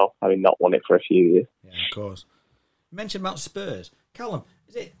it as well, having not won it for a few years. Yeah, of course. You mentioned about Spurs. Callum,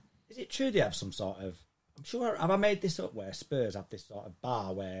 is it true they have some sort of... I'm sure, have I made this up, where Spurs have this sort of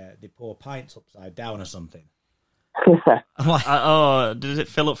bar where they pour pints upside down or something? Does it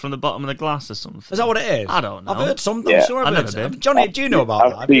fill up from the bottom of the glass or something? Is that what it is? I don't know. I've heard something. I'm sure I've never heard been. Johnny, do you know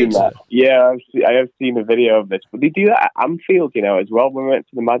about I've seen that. Yeah, I have seen a video of this. But they do that at Anfield, as well. When we went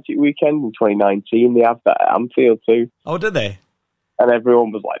to the Magic Weekend in 2019, they have that at Anfield too. Oh, did they? And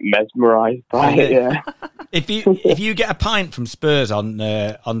everyone was like mesmerised by it. Yeah. If you get a pint from Spurs on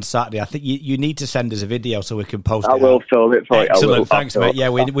Saturday, I think you need to send us a video so we can post it. I will film it for you. Excellent, thanks, mate. Yeah,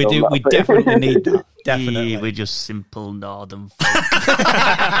 we do. We definitely need that. Definitely, we're just simple northern folk.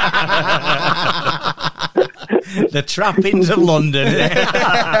 The trappings of London.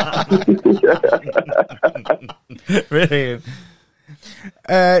 Brilliant.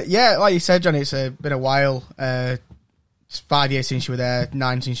 Yeah, like you said, Johnny, it's been a while. It's 5 years since you were there,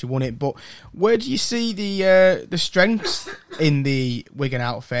 9 since you won it. But where do you see the strengths in the Wigan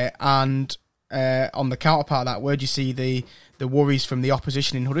outfit, and on the counterpart of that, where do you see the worries from the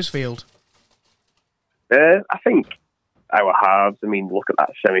opposition in Huddersfield? I think our halves. I mean, look at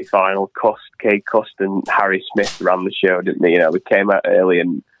that semi-final. Kay Cust and Harry Smith ran the show, didn't they? We came out early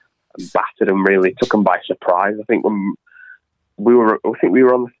and battered them. Really took them by surprise. I think when we were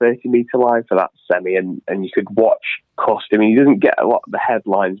on the 30-metre line for that semi, and you could watch Cust. I mean, he doesn't get a lot of the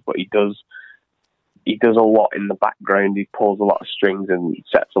headlines, but he does a lot in the background. He pulls a lot of strings and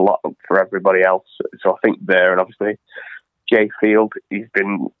sets a lot up for everybody else. So I think there, and obviously Jay Field, he's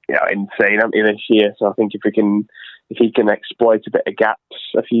been insane, hasn't he, this year? So I think if he can exploit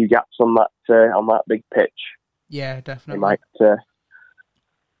a few gaps on that big pitch, yeah, definitely, he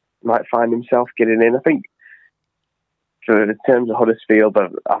might find himself getting in. I think. So in terms of Huddersfield,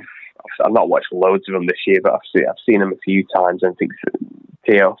 I've not watched loads of them this year, but I've seen them a few times. And I think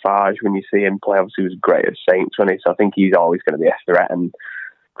Theo Farge, when you see him play, obviously was great at Saints, wasn't he? So I think he's always going to be a threat. And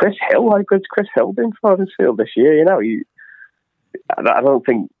Chris Hill, how good's Chris Hill been for Huddersfield this year? I don't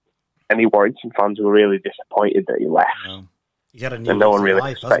think any Warrington fans were really disappointed that he left. No. He's had a new no one really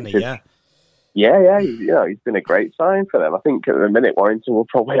life, expected. hasn't he? Yeah. He's been a great sign for them. I think at the minute Warrington will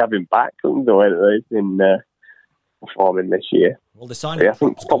probably have him back the way that they've been performing this year. Well, they're signing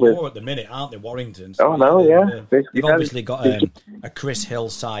more at the minute, aren't they, Warrington? So they've obviously got a Chris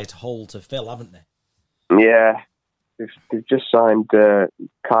Hill-sized hole to fill, haven't they? Yeah. They've just signed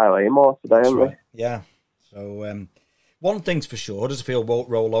Kyle Amor today, haven't they? Yeah. So, one thing's for sure, Huddersfield won't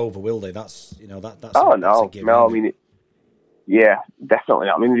roll over, will they? That's that's no. A given, no, I mean, yeah, definitely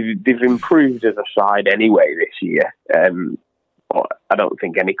not. I mean, they've improved as a side anyway this year. But I don't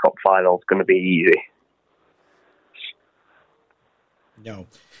think any cup final is going to be easy. No.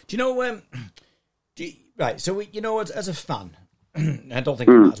 Do you know? Right. So as a fan, I don't think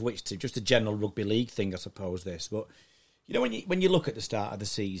it matters which team. Just a general rugby league thing, I suppose. This, but when you look at the start of the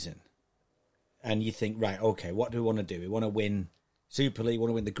season, and you think, right, okay, what do we want to do? We want to win Super League. We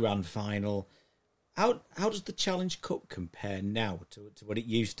want to win the grand final. How does the Challenge Cup compare now to what it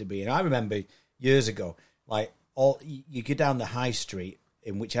used to be? And I remember years ago, like you go down the high street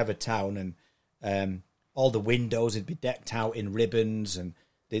in whichever town, and all the windows would be decked out in ribbons, and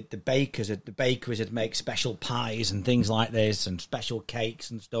the bakeries would make special pies and things like this, and special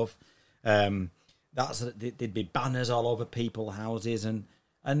cakes and stuff. There'd be banners all over people's houses, and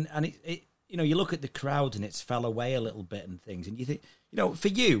it you look at the crowd and it's fell away a little bit and things, and you think, for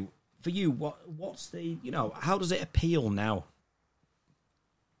you, what's the, how does it appeal now?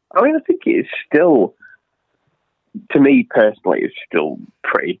 I mean, I think it's still, to me personally, it's still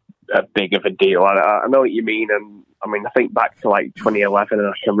pretty big of a deal. I know what you mean, and I mean, I think back to like 2011, and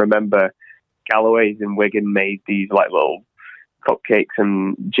I can remember Galloway's in Wigan made these like little cupcakes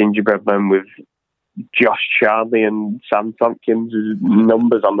and gingerbread men with Josh Charnley and Sam Tompkins'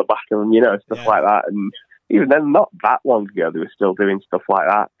 numbers on the back of them, stuff like that. And even then, not that long ago, they were still doing stuff like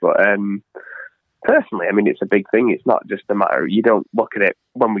that. But personally, I mean, it's a big thing. It's not just a matter. You don't look at it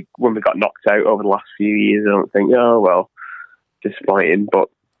when we got knocked out over the last few years. I don't think, oh well, disappointing. But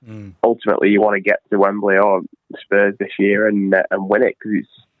ultimately, you want to get to Wembley or Spurs this year and win it, because it's.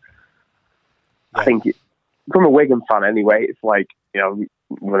 I think from a Wigan fan anyway, it's like, we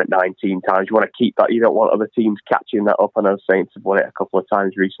won it 19 times. You want to keep that. You don't want other teams catching that up. I know Saints have won it a couple of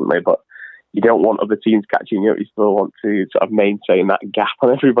times recently, but you don't want other teams catching you up. You still want to sort of maintain that gap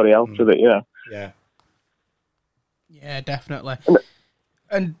on everybody else with it, Yeah, definitely.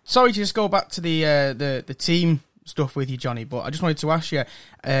 And sorry to just go back to the team stuff with you, Johnny, but I just wanted to ask you,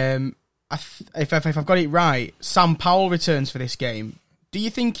 if I've got it right, Sam Powell returns for this game. Do you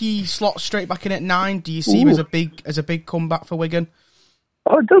think he slots straight back in at 9? Do you see him as a big comeback for Wigan?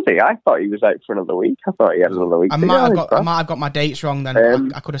 Oh, does he? I thought he was out for another week. I thought he had another week. I might have got my dates wrong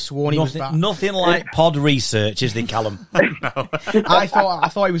then. I could have sworn he was back. Nothing like pod research, is there, Callum? No. I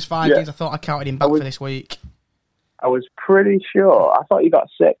thought he was 5 days. I thought I counted him back for this week. I was pretty sure. I thought he got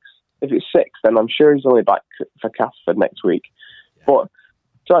 6. If it's 6, then I'm sure he's only back for Casford next week. But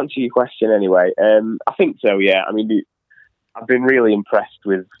to answer your question anyway, I think so, yeah. I mean, I've been really impressed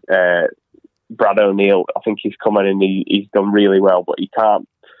with Brad O'Neill. I think he's come in and he's done really well, but he can't.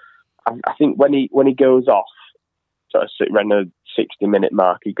 I think when he goes off, sort of around the 60-minute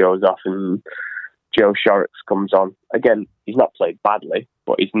mark, he goes off and Joe Shorrocks comes on. Again, he's not played badly,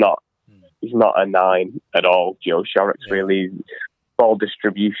 but he's not a 9 at all. Joe Shorrocks really, ball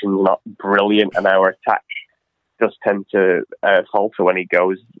distribution's not brilliant, and our attack does tend to falter when he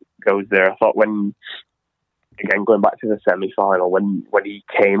goes there. I thought again, going back to the semi-final, when he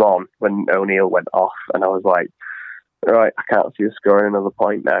came on, when O'Neill went off, and I was like, right, I can't see us scoring another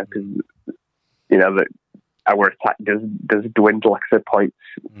point now, because that our attack does dwindle. Like I said, points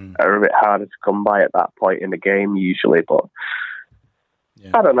are a bit harder to come by at that point in the game usually, but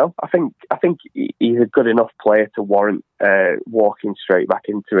I don't know. I think he's a good enough player to warrant walking straight back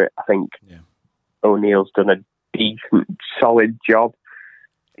into it. I think O'Neill's done a decent, solid job.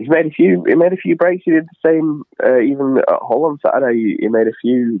 He made a few breaks. He did the same even at Hull on Saturday. He made a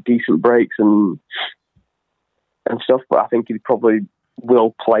few decent breaks and stuff. But I think he probably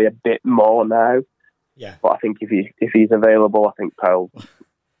will play a bit more now. Yeah. But I think if he's available, I think Powell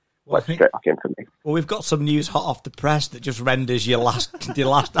straight back in for me. Well, we've got some news hot off the press that just renders your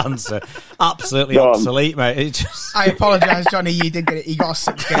last answer absolutely obsolete, mate. I apologise, Johnny. You did get it. You got a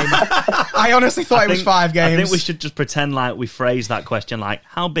 6 game. I honestly thought it was 5 games. I think we should just pretend like we phrased that question like,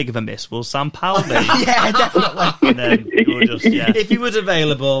 how big of a miss will Sam Powell be? Yeah, definitely. And then we'll just, if he was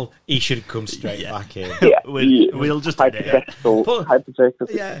available, he should come straight back in. We'll just hypothetical.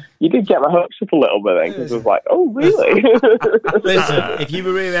 Yeah. You did get my hopes up a little bit then, because I was like, oh, really? Listen, if you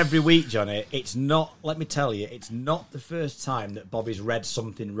were here every week, Johnny, it's not, let me tell you, it's not the first time that Bobby's read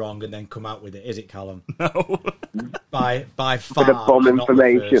something wrong and then come out with it, is it, Callum? No. By far. Bit of bomb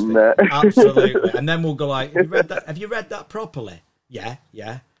information there. Absolutely. And then we'll go like, have you read that properly? Yeah.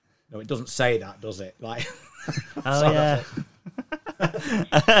 No, it doesn't say that, does it? Like, oh, yeah.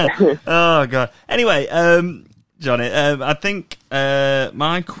 Oh, God. Anyway, Johnny, I think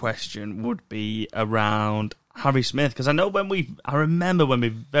my question would be around Harry Smith, because I remember when we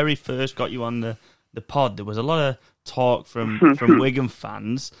very first got you on the pod, there was a lot of talk from Wigan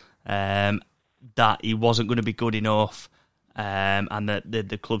fans that he wasn't going to be good enough, and that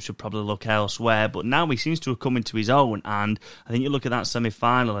the club should probably look elsewhere. But now he seems to have come into his own, and I think you look at that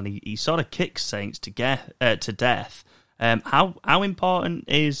semi-final, and he sort of kicks Saints to death. How important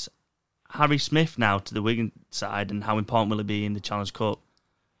is Harry Smith now to the Wigan side, and how important will it be in the Challenge Cup?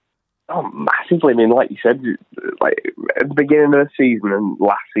 Oh, massively. I mean, like you said, like at the beginning of the season and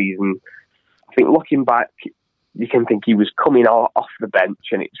last season, I think looking back, you can think he was coming off the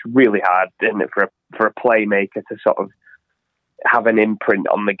bench, and it's really hard, isn't it, for a playmaker to sort of have an imprint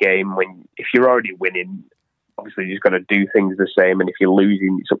on the game when, if you're already winning, obviously you've got to do things the same, and if you're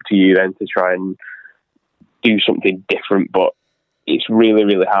losing, it's up to you then to try and do something different. But it's really,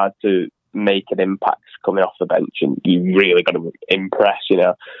 really hard to make an impact coming off the bench, and you really got to impress, you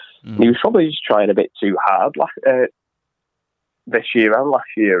know. He was probably just trying a bit too hard this year and last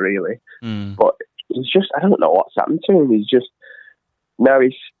year, really. But he's just, I don't know what's happened to him. He's just, now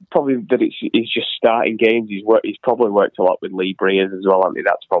he's probably that he's just starting games. He's probably worked a lot with Lee Breers as well. I mean,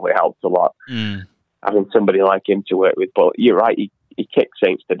 that's probably helped a lot. Having somebody like him to work with. But you're right, he kicked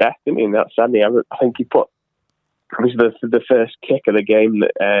Saints to death, didn't he? And that's Sandy. I think he put, it was the first kick of the game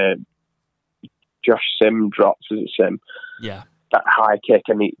that Josh Sim drops, is it Sim? Yeah. That high kick,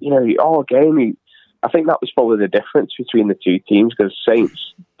 and all game, I think that was probably the difference between the two teams, because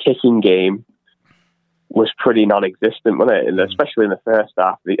Saints' kicking game was pretty non-existent, wasn't it? And especially in the first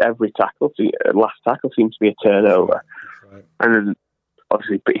half, every last tackle seemed to be a turnover. Right. And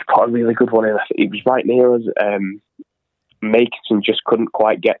obviously, he put a really good one in. He was right near us. Makinson just couldn't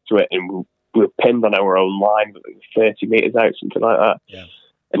quite get to it, and we were pinned on our own line, 30 metres out, something like that. Yeah.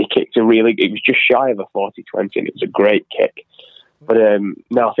 And he kicked it was just shy of a 40-20, and it was a great kick. But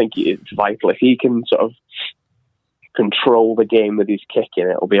no, I think it's vital. If he can sort of control the game with his kicking,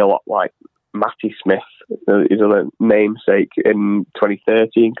 it'll be a lot like Matty Smith, his other namesake, in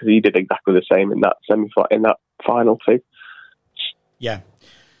 2013, because he did exactly the same in that final too. Yeah.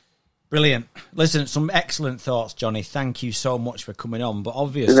 Brilliant. Listen, some excellent thoughts, Johnny. Thank you so much for coming on. But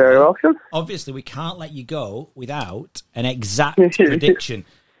obviously, you're very welcome. Obviously, we can't let you go without an exact prediction.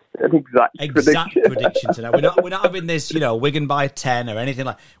 An exact prediction tonight. We're not having this, Wigan by 10 or anything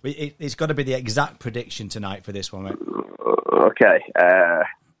like. It's got to be the exact prediction tonight for this one, mate. Okay.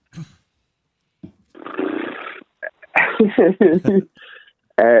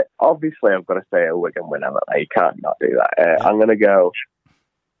 Obviously, I've got to say a Wigan win, haven't I? You can't not do that. I'm going to go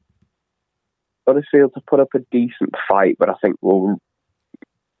Huddersfield to put up a decent fight, but I think I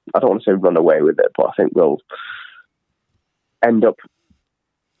don't want to say run away with it, but I think we'll end up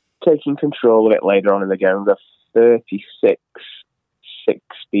taking control of it later on in the game. We'll go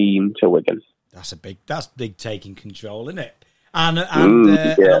 36-16 to Wigan. That's big taking control, isn't it? And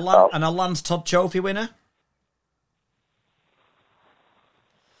a Lance Todd Trophy winner?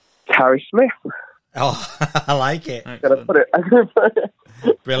 Harry Smith. Oh, I like it. I'm going to put it.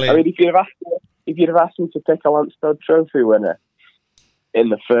 Brilliant. I mean, if you'd have asked me to pick a Lance Todd Trophy winner in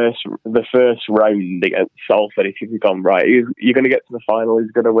the first round against Salford, if you'd gone, right, you're going to get to the final,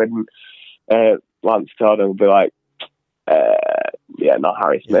 he's going to win, Lance Todd, and we'll be like, not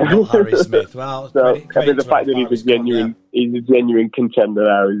Harry Smith. Yeah, not Harry Smith. Well, so I mean, the fact that he's a genuine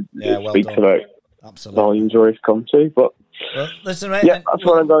contender now speaks about absolutely volumes where he's come to. But listen, mate, that's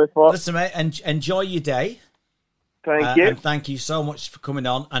what I'm going for. Listen, mate, enjoy your day. Thank you. And thank you so much for coming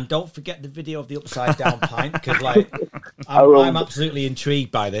on. And don't forget the video of the upside down pint, because I'm absolutely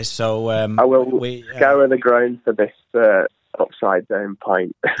intrigued by this. So I will scour the ground for this upside down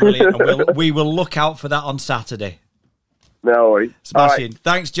pint. Brilliant. And we will look out for that on Saturday. No worries. Smashing. Right.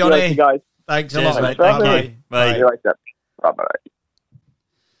 Thanks, Johnny. You guys. Thanks a lot, mate. Bye. Bye. Bye.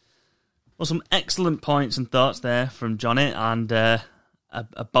 Well, some excellent points and thoughts there from Johnny, and a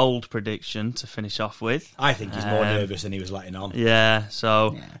bold prediction to finish off with. I think he's more nervous than he was letting on. Yeah,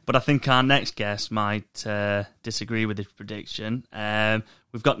 but I think our next guest might disagree with his prediction.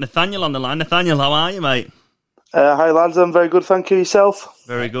 We've got Nathaniel on the line. Nathaniel, how are you, mate? Hi, lads. I'm very good, thank you. Yourself?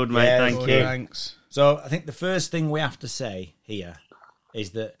 Very good, mate. Thank you. Thanks. So I think the first thing we have to say here is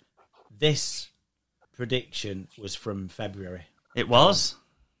that this prediction was from February. It was?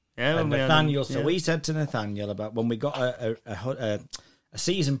 Yeah. And Nathaniel, we said to Nathaniel about when we got a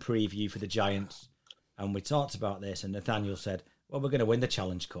season preview for the Giants, and we talked about this, and Nathaniel said, well, we're going to win the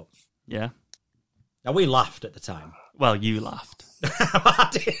Challenge Cup. Yeah. Now, we laughed at the time. Well, you laughed.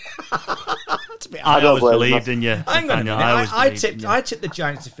 I always believed in you. Hang on a minute. I tipped the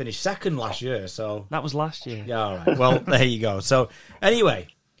Giants to finish second last year, so... That was last year. Yeah, all right. Well, there you go. So, anyway,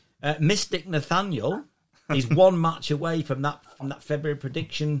 Mystic Nathaniel is one match away from that February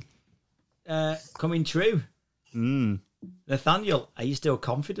prediction coming true. Nathaniel, are you still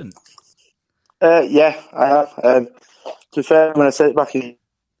confident? Yeah, I have. To be fair, when I say it back, it's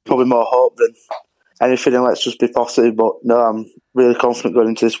probably more hope than anything, and let's just be positive. But no, I'm really confident going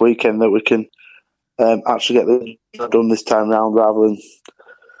into this weekend that we can actually get the job done this time round rather than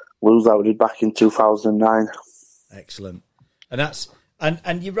lose like we did back in 2009. Excellent.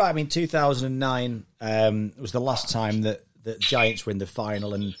 And you're right. I mean, 2009 was the last time that Giants were in the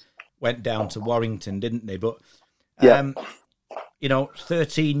final and went down to Warrington, didn't they? But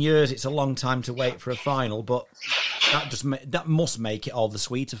 13 years, it's a long time to wait for a final, but that must make it all the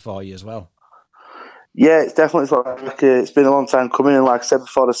sweeter for you as well. Yeah, it's definitely it's been a long time coming, and like I said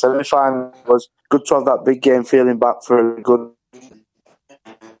before, the semi-final was good to have that big game feeling back for a good.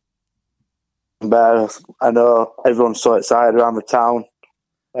 But I know everyone's so excited around the town.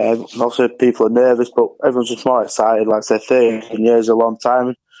 Also, people are nervous, but everyone's just more excited. Like I said, 13 years is a long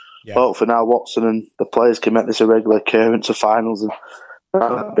time. Yeah. Hopefully now Watson and the players can make this a regular occurrence of finals, and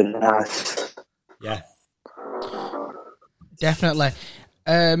that'd be nice. Yeah, definitely.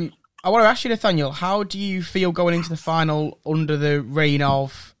 I want to ask you, Nathaniel, how do you feel going into the final under the reign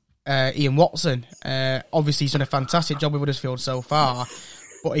of Ian Watson? Obviously, he's done a fantastic job with Huddersfield so far,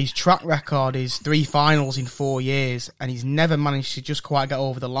 but his track record is 3 finals in 4 years, and he's never managed to just quite get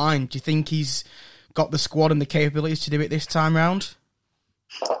over the line. Do you think he's got the squad and the capabilities to do it this time round?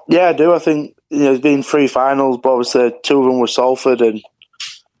 Yeah, I do. I think there's been 3 finals, but obviously 2 of them were Salford, and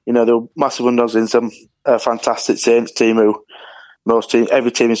they were massive underdogs in some fantastic Saints team who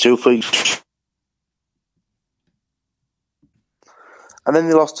every team in Super League. And then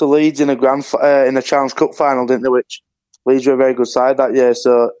they lost to Leeds in a Challenge Cup final, didn't they? Which Leeds were a very good side that year.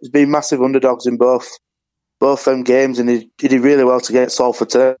 So it's been massive underdogs in both them games, and he did really well to get Salford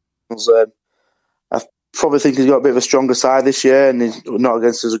to. I probably think he's got a bit of a stronger side this year, and he's not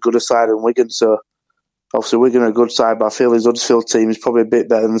against as good a side in Wigan. So obviously Wigan are a good side, but I feel his Huddersfield team is probably a bit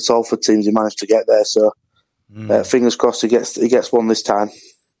better than the Salford teams he managed to get there. So. Fingers crossed he gets one this time.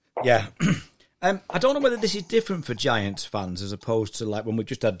 Yeah. I don't know whether this is different for Giants fans as opposed to like when we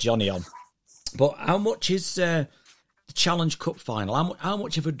just had Johnny on. But how much is the Challenge Cup final? How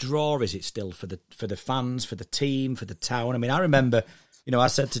much of a draw is it still for the fans, for the team, for the town? I mean, I remember, I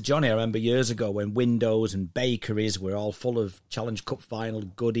said to Johnny, I remember years ago when windows and bakeries were all full of Challenge Cup final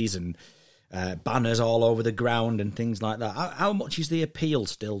goodies and banners all over the ground and things like that. How much is the appeal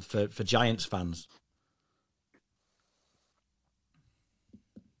still for Giants fans?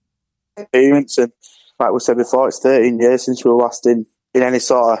 Experience, and like we said before, it's 13 years since we were last in any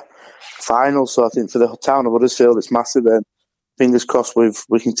sort of final. So I think for the town of Huddersfield, it's massive. And fingers crossed,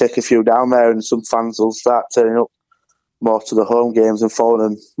 we can take a few down there, and some fans will start turning up more to the home games and following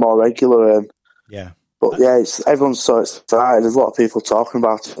them more regular. But yeah, everyone's so excited. There's a lot of people talking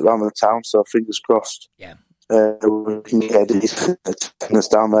about it around the town. So fingers crossed. Yeah, we can get attendance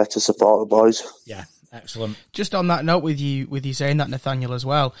down there to support the boys. Yeah, excellent. Just on that note, with you saying that, Nathaniel, as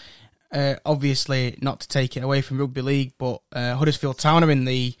well. Obviously, not to take it away from rugby league, but Huddersfield Town are in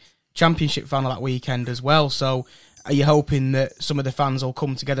the championship final that weekend as well. So, are you hoping that some of the fans will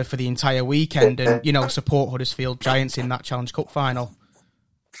come together for the entire weekend and support Huddersfield Giants in that Challenge Cup final?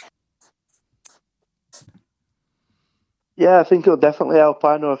 Yeah, I think it'll definitely help.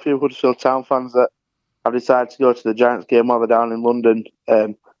 I know a few Huddersfield Town fans that have decided to go to the Giants game while they're down in London.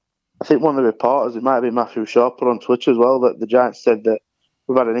 I think one of the reporters, it might have been Matthew Shaw, put on Twitter as well, that the Giants said that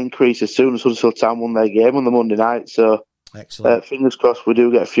we've had an increase as soon as Huddersfield Town won their game on the Monday night. So, fingers crossed we do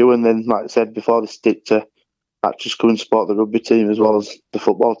get a few, and then, like I said before, they stick to just come and support the rugby team as well as the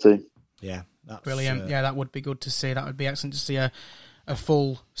football team. Yeah, that's brilliant. Yeah, that would be good to see. That would be excellent to see a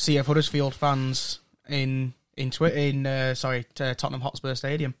full sea of Huddersfield fans in Tottenham Hotspur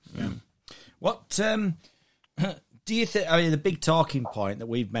Stadium. Yeah. What do you think? I mean, the big talking point that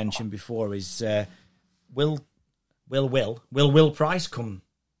we've mentioned before is will Will Price come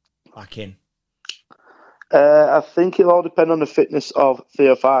back in? I think it'll all depend on the fitness of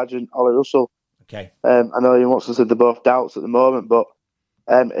Theo Farge and Ollie Russell. Okay. I know Ian Watson said they're both doubts at the moment, but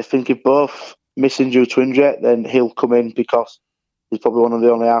I think if both missing due to injury, then he'll come in because he's probably one of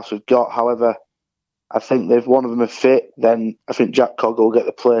the only halves we've got. However, I think if one of them are fit, then I think Jack Cogger will get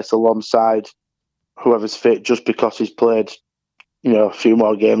the place alongside whoever's fit just because he's played a few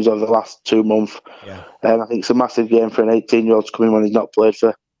more games over the last 2 months. Yeah. I think it's a massive game for an 18-year-old to come in when he's not played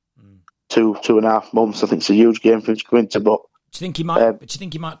for 2.5 months. I think it's a huge game for him to come into. But do you think he might? Do you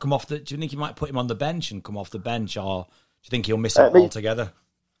think he might come off? Do you think he might put him on the bench and come off the bench, or do you think he'll miss it altogether?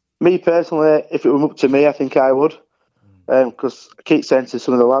 Me personally, if it were up to me, I think I would. Because I keep saying to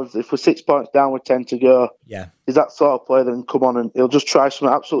some of the lads, if we're 6 points down with 10 to go, he's that sort of player that can come on and he'll just try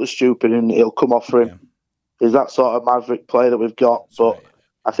something absolutely stupid and it'll come off for him. Yeah. He's that sort of maverick player that we've got. That's but right.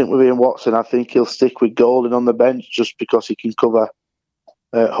 I think with Ian Watson, I think he'll stick with Golden on the bench just because he can cover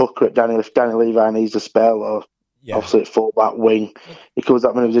hooker at Danny if Danny Levi needs a spell or obviously at full-back, wing. He covers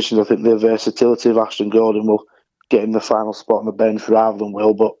that many positions. I think the versatility of Ashton Gordon will get him the final spot on the bench rather than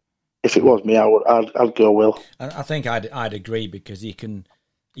Will, but if it was me, I'd go Will. I think I'd agree, because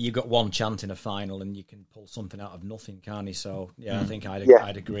you've got one chance in a final and you can pull something out of nothing, can't you? So, I think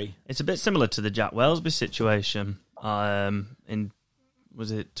I'd agree. It's a bit similar to the Jack Wellesby situation in,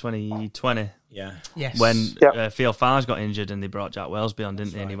 was it 2020? Yeah. Yes. When Theo Farge got injured and they brought Jack Wellesby on,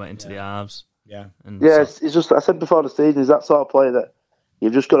 didn't they? And he went into the halves. Yeah. It's just, I said before the season, he's that sort of player that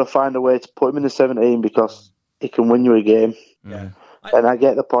you've just got to find a way to put him in the 17 because he can win you a game. Yeah. And I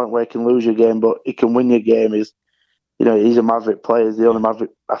get the point where he can lose your game, but he can win your game. He's a maverick player. He's the only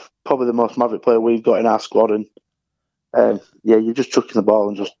maverick, probably the most maverick player we've got in our squad. And you're just chucking the ball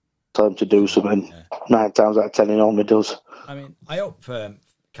and just tell him to do something. Yeah. 9 times out of 10, he normally does. I mean, I hope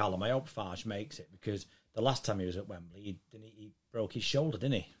Callum. I hope Farge makes it, because the last time he was at Wembley, he broke his shoulder,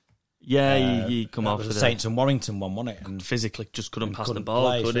 didn't he? Yeah, he come off with the Saints and Warrington one, wasn't it? And physically just couldn't pass the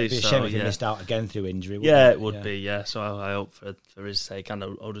ball, could he? It'd be a shame if he missed out again through injury. It would be. So I hope for his sake and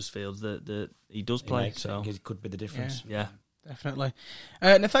Huddersfield that he does play. So it could be the difference. Yeah. Definitely.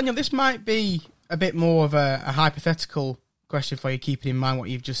 Nathaniel, this might be a bit more of a hypothetical question for you, keeping in mind what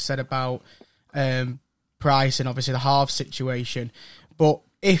you've just said about Price and obviously the halves situation. But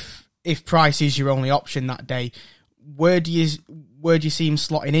if Price is your only option that day, where do you see him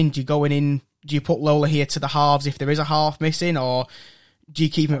slotting in? Do you go in? Do you put Lola here to the halves if there is a half missing, or do you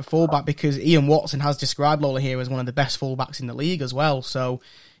keep him at fullback? Because Ian Watson has described Lola here as one of the best fullbacks in the league as well. So,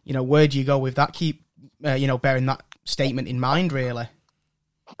 where do you go with that? Keep bearing that statement in mind, really.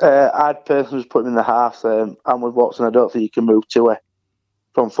 I'd personally just put him in the halves. And with Watson, I don't think you can move to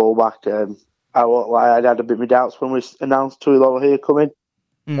from fullback. I had a bit of my doubts when we announced Tui Lola here coming.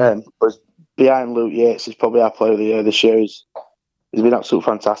 But behind Luke Yates is probably our player of the year this year. He's been absolutely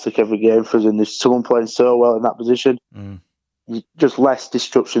fantastic every game for us, and there's someone playing so well in that position. Just less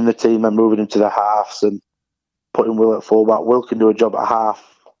destruction in the team and moving him to the halves and putting Will at fullback. Will can do a job at half.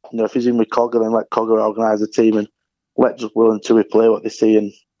 If he's in with Cogger, then let Cogger organise the team and let just Will and Tui play what they see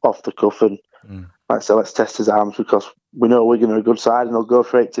and off the cuff. And like I said, let's test his arms, because we know Wigan are a good side and they'll go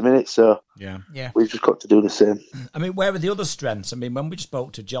for 80 minutes. So we've just got to do the same. I mean, where were the other strengths? I mean, when we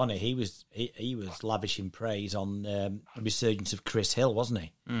spoke to Johnny, he was lavishing praise on the resurgence of Chris Hill, wasn't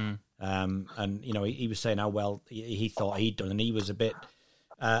he? And he was saying how well he thought he'd done, and he was a bit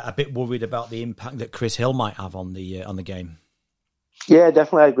worried about the impact that Chris Hill might have on the game. Yeah,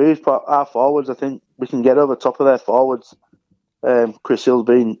 definitely, I agree with our forwards. I think we can get over top of their forwards. Chris Hill's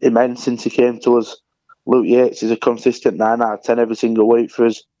been immense since he came to us. Luke Yates is a consistent 9 out of 10 every single week for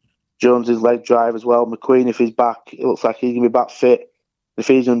us. Jones's leg drive as well. McQueen, if he's back, it looks like he's going to be back fit. If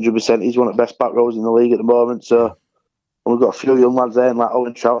he's 100%, he's one of the best back rows in the league at the moment. So, and we've got a few young lads there, like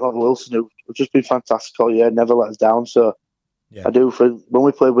Owen Trout and Wilson, who have just been fantastic all year, never let us down. So, I do think when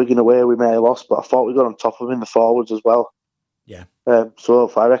we played Wigan away, we may have lost, but I thought we got on top of them in the forwards as well. Yeah.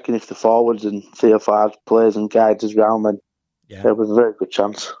 So I reckon if the forwards and Theo Farge plays and guides us round, then there was a very good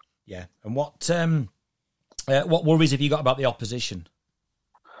chance. Yeah. And what worries have you got about the opposition?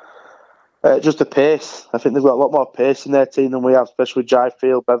 Just the pace. I think they've got a lot more pace in their team than we have, especially with Jai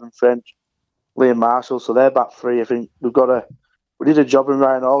Field, Bevan French, Liam Marshall. So they're back three. I think we did a job in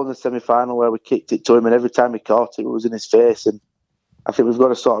Ryan Hall in the semi-final where we kicked it to him, and every time he caught it, it was in his face. And I think we've got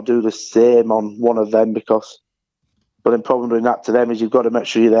to sort of do the same on one of them, but the problem doing that to them is you've got to make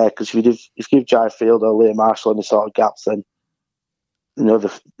sure you're there, because if you give Jai Field or Liam Marshall any sort of gaps, then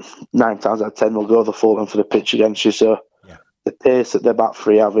the 9 times out of 10 will go the full length for the pitch against you. So the pace that their back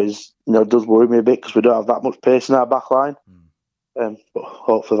three have is does worry me a bit, because we don't have that much pace in our back line. But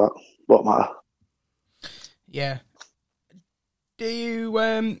hopefully that won't matter. Yeah. Do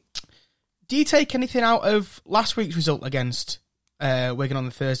you take anything out of last week's result against Wigan on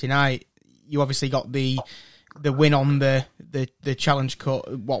the Thursday night? You obviously got the win on the Challenge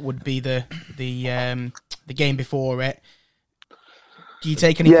Cup. What would be the game before it? Do you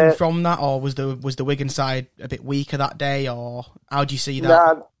take anything from that, or was the Wigan side a bit weaker that day, or how do you see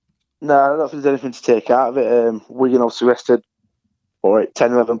that? No, I don't know if there's anything to take out of it. Wigan obviously rested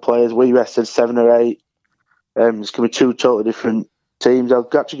 10, 11 players. We rested 7 or 8. It's going to be 2 totally different teams. I'll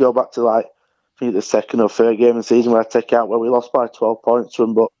actually go back to I think the second or third game of the season where I take out where we lost by 12 points to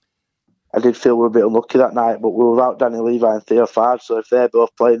them, but I did feel we were a bit unlucky that night. But we were without Danny Levi and Theo Farge, so if they're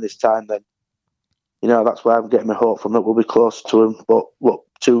both playing this time, then that's where I'm getting my hope from, that we'll be close to them. But look,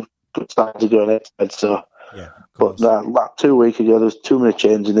 2 good sides are going ahead, so. But like 2 weeks ago, there was too many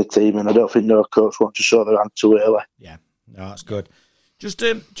changes in the team, and I don't think no coach wants to show their hand too early. Yeah, no, that's good. Just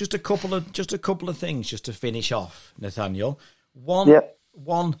a couple of things just to finish off, Nathaniel.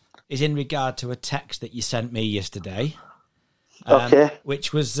 One is in regard to a text that you sent me yesterday. Okay.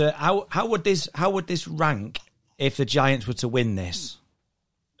 Which was how would this rank if the Giants were to win this?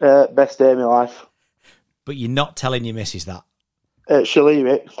 Best day of my life. But you're not telling your missus that. She'll hear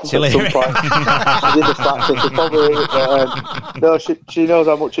it at some point. She's in the flat, so she'll probably hear it. But, no, she knows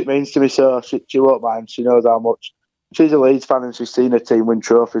how much it means to me, so she won't mind. She knows how much. She's a Leeds fan and she's seen her team win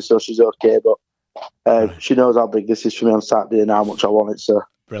trophies, so she's okay. But she knows how big this is for me on Saturday and how much I want it. So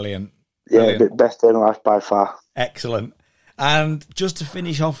Brilliant. Yeah, best day of my life by far. Excellent. And just to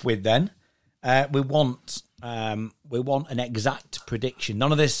finish off with, then we want an exact prediction.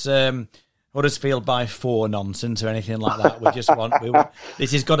 None of this Huddersfield by 4 nonsense or anything like that. We just want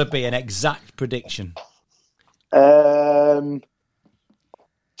this has got to be an exact prediction.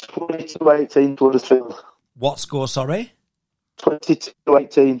 22-18 to Huddersfield. What score? Sorry,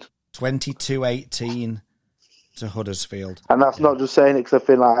 22-18. 22-18 to Huddersfield. And that's not just saying it because I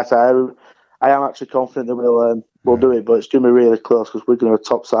feel like I am actually confident that we'll do it, but it's going to be really close because we're going to a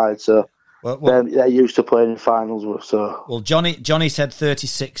top side. So they're used to playing in finals. So Johnny said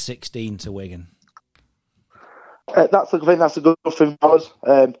 36-16 to Wigan. I think that's a good thing for us.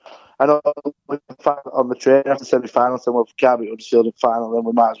 I know we can find on the train after semi-final, so if we can't beat Huddersfield in final, then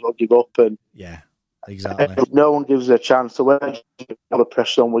we might as well give up. And yeah, exactly. No one gives us a chance, so we're going to have the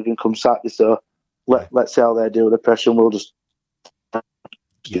pressure on Wigan come Saturday. So let's see how they deal with the pressure, and we'll just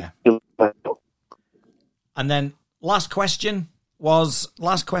And then last question,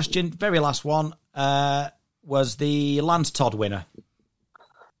 very last one, was the Lance Todd winner.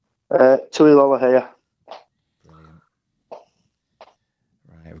 Tui Lola here. Brilliant.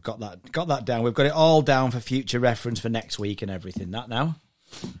 Right, we've got that down. We've got it all down for future reference for next week and everything. That now?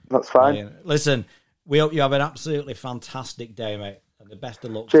 That's fine. Brilliant. Listen, we hope you have an absolutely fantastic day, mate, and the best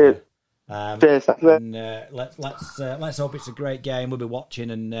of luck. Cheers. Cheers. And let's hope it's a great game. We'll be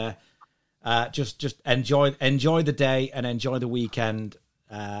watching and just enjoy the day and enjoy the weekend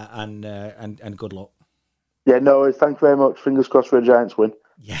and good luck. Yeah, no worries. Thank you very much. Fingers crossed for a Giants win.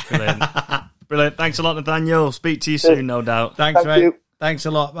 Yeah, brilliant. Thanks a lot, Nathaniel. Speak to you soon, no doubt. Thanks, Thank you. Thanks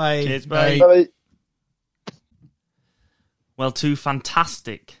a lot. Bye. Cheers, bye. Bye. Well, 2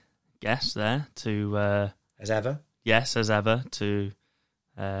 fantastic guests there to as ever. Yes, as ever to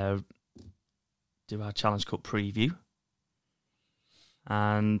do our Challenge Cup preview,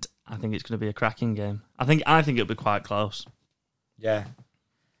 and I think it's going to be a cracking game. I think it'll be quite close. Yeah,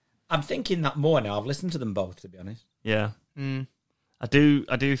 I'm thinking that more now. I've listened to them both, to be honest. Yeah, I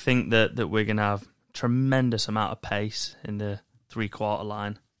do think that we're going to have tremendous amount of pace in the 3/4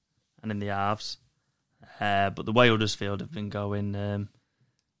 line and in the halves. But the way Huddersfield have been going, I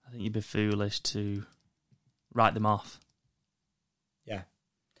think you'd be foolish to write them off. Yeah,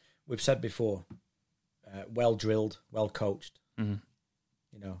 we've said before, well drilled, well coached. Mm-hmm.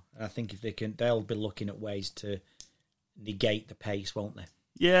 You know, and I think if they can, they'll be looking at ways to negate the pace, won't they?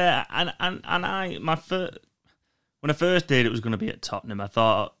 Yeah, and when I first did, it was going to be at Tottenham. I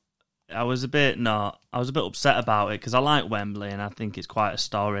thought I was a bit upset about it because I like Wembley and I think it's quite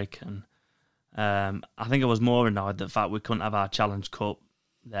historic. And I think I was more annoyed the fact we couldn't have our Challenge Cup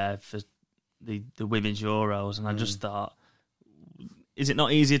there for the Women's Euros. And I just thought, is it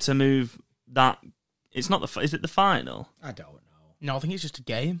not easier to move that? It's not is it the final? I don't know. No, I think it's just a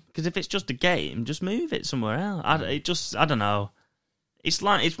game. Because if it's just a game, just move it somewhere else. I don't know. It's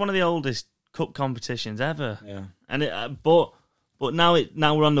one of the oldest cup competitions ever. Yeah. And but now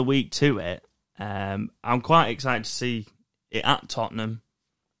we're on the week to it. I'm quite excited to see it at Tottenham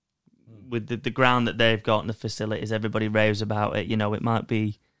with the ground that they've got and the facilities. Everybody raves about it. You know, it might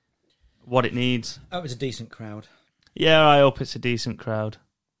be what it needs. Oh, it was a decent crowd. Yeah, I hope it's a decent crowd.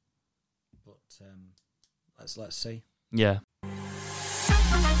 But let's see. Yeah.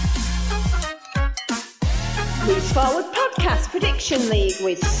 Loose Forward Podcast Prediction League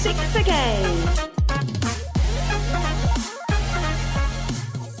with 6 again.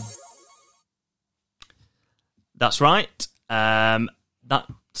 That's right. That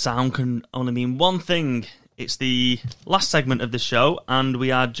sound can only mean one thing. It's the last segment of the show, and we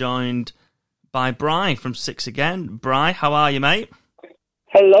are joined by Bry from 6 again. Bry, how are you, mate?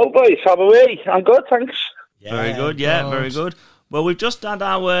 Hello, boys. How are we? I'm good, thanks. Yeah, very good. Yeah, very good. Well, we've just had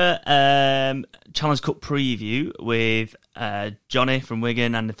our Challenge Cup preview with Johnny from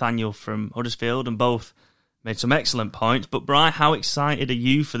Wigan and Nathaniel from Huddersfield, and both made some excellent points. But, Bri, how excited are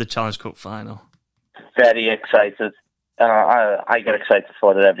you for the Challenge Cup final? Very excited. I get excited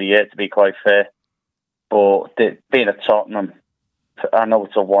for it every year, to be quite fair. But being at Tottenham, I know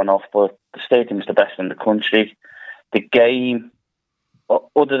it's a one-off, but the stadium's the best in the country. The game,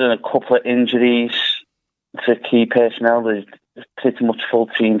 other than a couple of injuries to key personnel, pretty much full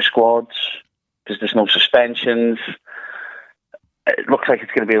team squads because there's no suspensions. It looks like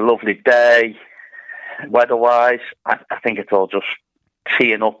it's going to be a lovely day, weather-wise. I think it's all just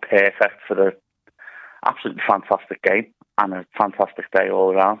teeing up perfect for the absolutely fantastic game and a fantastic day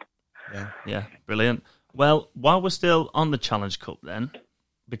all around. Yeah, brilliant. Well, while we're still on the Challenge Cup then,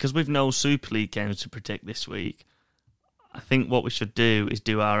 because we've no Super League games to predict this week, I think what we should do is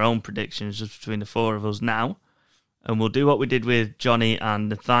do our own predictions just between the four of us now, and we'll do what we did with Johnny and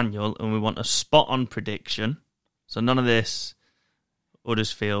Nathaniel, and we want a spot-on prediction. So none of this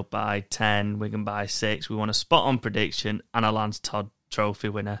Huddersfield by 10, Wigan by 6. We want a spot-on prediction and a Lance Todd Trophy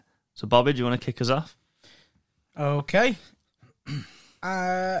winner. So, Bobby, do you want to kick us off? Okay.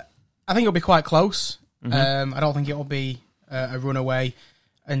 I think it'll be quite close. I don't think it'll be a runaway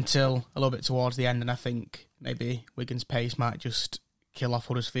until a little bit towards the end, and I think maybe Wigan's pace might just kill off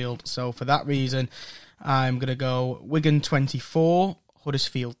Huddersfield. So, for that reason, I'm going to go Wigan 24,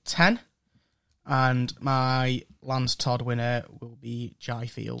 Huddersfield 10. And my Lance Todd winner will be Jai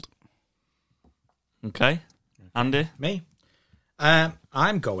Field. Okay. Andy? Me?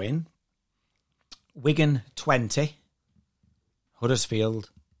 I'm going Wigan 20,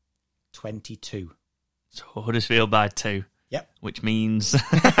 Huddersfield 22. So Huddersfield by 2. Yep. Which means... But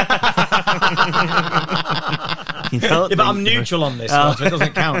I'm neutral on this one, so it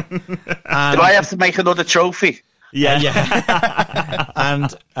doesn't count. Do I have to make another trophy? Yeah.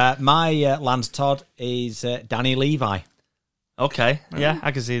 And my Lance Todd is Danny Levi. Okay, yeah,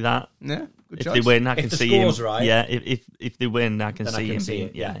 I can see that. Yeah, good if choice. they win, I If can the see him. score's right. Yeah, if they win, I can Then I see can him see being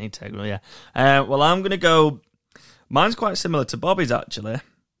it, yeah. integral. Yeah. Well, I'm going to go. Mine's quite similar to Bobby's actually,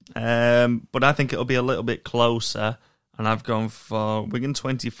 but I think it'll be a little bit closer. And I've gone for Wigan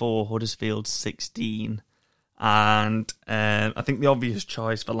 24, Huddersfield 16. And I think the obvious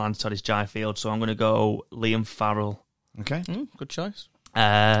choice for Lance Todd is Jai Field, so I'm going to go Liam Farrell. Okay. Good choice.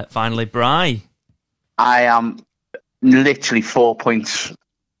 Finally, Bri. I am literally 4 points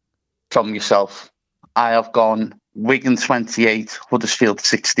from yourself. I have gone Wigan 28, Huddersfield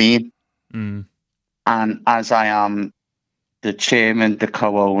 16. Mm. And as I am the chairman, the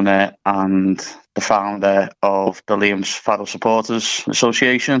co-owner, and the founder of the Liam Farrell Supporters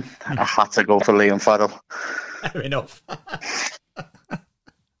Association, I had to go for Liam Farrell. Fair enough.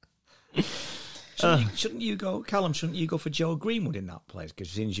 Shouldn't you go, Callum? Shouldn't you go for Joe Greenwood in that place? Because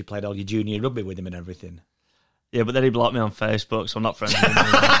since you played all your junior rugby with him and everything. Yeah, but then he blocked me on Facebook, so I'm not friends with him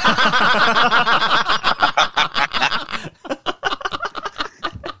anymore.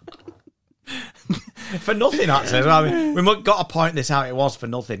 For nothing, actually. I mean, we got to point this out. It was for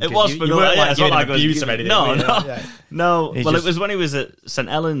nothing. It was for you nothing. weren't Yeah, like it's not giving like I was abuse or giving- anything. No. Yeah. No, He well, just- it was when he was at St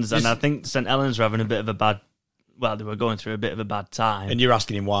Helens, and I think St Helens were having a bit of a bad... Well, they were going through a bit of a bad time. And you're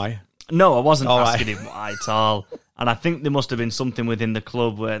asking him why? No, I wasn't All asking him why at all. And I think there must have been something within the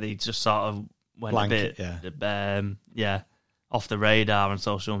club where they just sort of went Blanket, a bit, off the radar on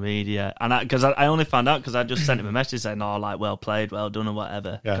social media. And because I only found out because I just sent him a message saying, "Oh, like well played, well done," or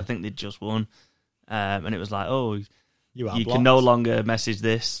whatever. Yeah. I think they'd just won, and it was like, "Oh, you can no longer message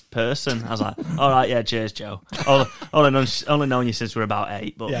this person." I was like, "All right, yeah, cheers, Joe. Only known you since we were about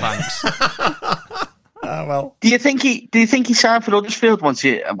 8, but thanks." Well, Do you think he signed for Huddersfield once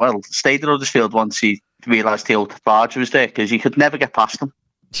he stayed at Huddersfield once he realised the old Barger was there because he could never get past him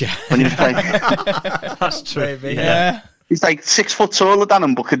yeah, when he was playing. That's true. maybe, Yeah. He's like 6 foot taller than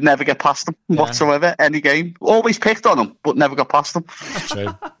him, but could never get past him whatsoever. Any game, always picked on him, but never got past him.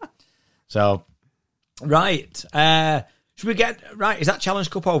 True. So, right. Should we get right? Is that Challenge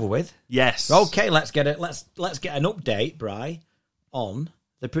Cup over with? Yes. Okay, let's get it. Let's get an update, Bri, on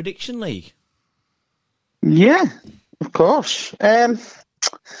the Prediction League. Yeah, of course. We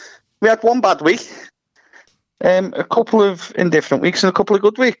had one bad week, a couple of indifferent weeks, and a couple of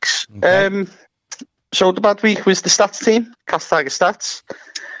good weeks. Okay. So the bad week was the stats team, Cast Tiger Stats.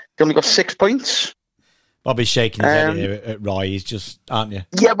 They only got 6 points. Bobby's shaking his head here at Roy. He's just, aren't you?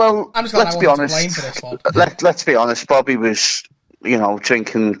 Yeah, well, I'm just glad let's I be wasn't to honest. blame for this one. Let's be honest. Bobby was,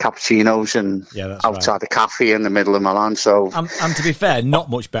 drinking cappuccinos and that's outside right. the cafe in the middle of Milan. So, And to be fair, not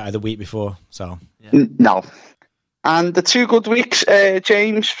much better the week before. So no. And the 2 good weeks,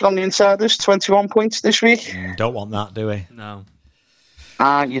 James from the Insiders, 21 points this week. Don't want that, do we? No.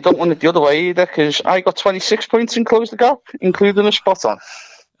 You don't want it the other way either, because I got 26 points and closed the gap, including a spot on.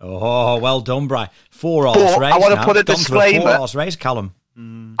 Oh, well done, Bri. 4-horse But race. I want to now. put a Gone through disclaimer. 4-horse race, Callum.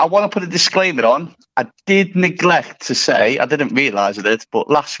 I want to put a disclaimer on. I did neglect to say, I didn't realise I did,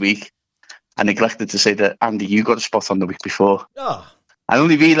 but last week I neglected to say that, Andy, you got a spot on the week before. Oh, I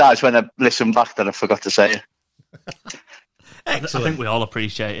only realised when I listened back that I forgot to say it. I think we all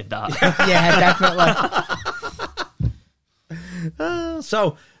appreciated that. Yeah, definitely.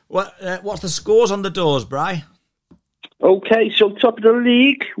 So, what's the scores on the doors, Bri? Okay, so top of the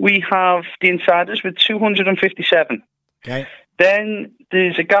league, we have the Insiders with 257. Okay. Then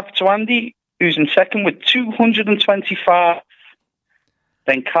there's a gap to Andy, who's in second with 225.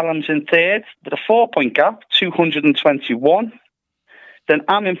 Then Callum's in third with a 4-point gap, 221. Then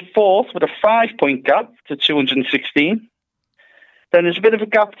I'm in fourth with a 5-point gap to 216. Then there's a bit of a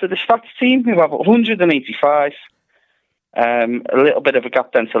gap to the stats team, who have 185. A little bit of a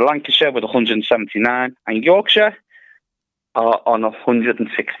gap then to Lancashire with 179. And Yorkshire are on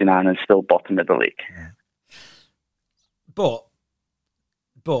 169 and still bottom of the league. But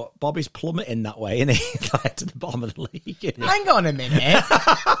Bobby's plummeting that way, isn't he? To the bottom of the league. Hang on a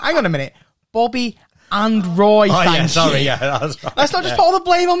minute. Bobby and Roy, thank you. Sorry, that's right. Let's not just put all the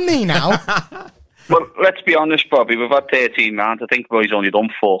blame on me now. Well, let's be honest, Bobby. We've had 13 rounds. I think Roy's only done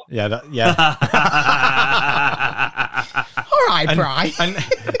 4. Yeah. All right, Bri.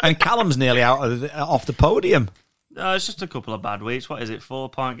 And Callum's nearly off the podium. No, it's just a couple of bad weeks. What is it,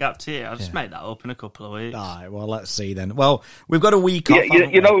 4-point gap to you? I'll just make that up in a couple of weeks. All right, well, let's see then. Well, we've got a week off.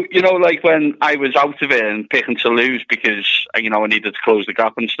 You know, like when I was out of it and picking to lose because, I needed to close the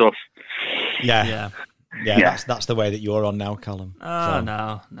gap and stuff. Yeah. That's the way that you're on now, Callum.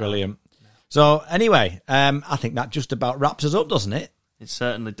 No. Brilliant. So, anyway, I think that just about wraps us up, doesn't it? It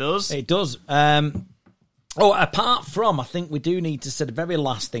certainly does. It does. Apart from, I think we do need to say, the very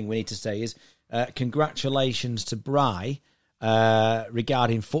last thing we need to say is congratulations to Bri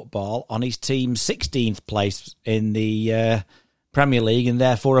regarding football on his team's 16th place in the Premier League and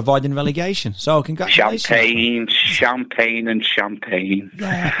therefore avoiding relegation. So, congratulations. Champagne.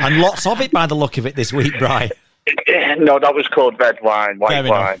 Yeah. And lots of it by the look of it this week, Bri. No, that was called red wine, white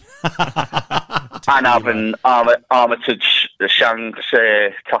wine. And having Armitage Shanks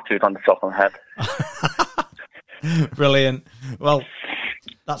tattooed on the top of my head. Brilliant. Well,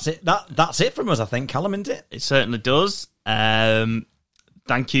 that's it. That's it from us, I think, Callum, isn't it? It certainly does. Thank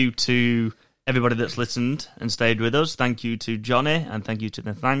you to everybody that's listened and stayed with us. Thank you to Johnny, and thank you to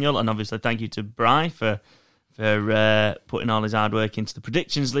Nathaniel, and obviously thank you to Bri for putting all his hard work into the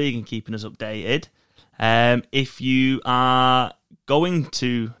Predictions League and keeping us updated. If you are going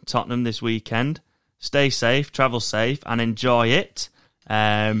to Tottenham this weekend, stay safe, travel safe, and enjoy it.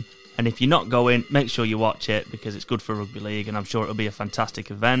 And if you're not going, make sure you watch it because it's good for rugby league, and I'm sure it'll be a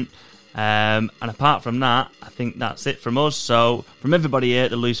fantastic event. And apart from that, I think that's it from us. So from everybody here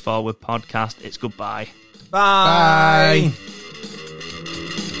at the Loose Forward podcast, it's goodbye. Bye.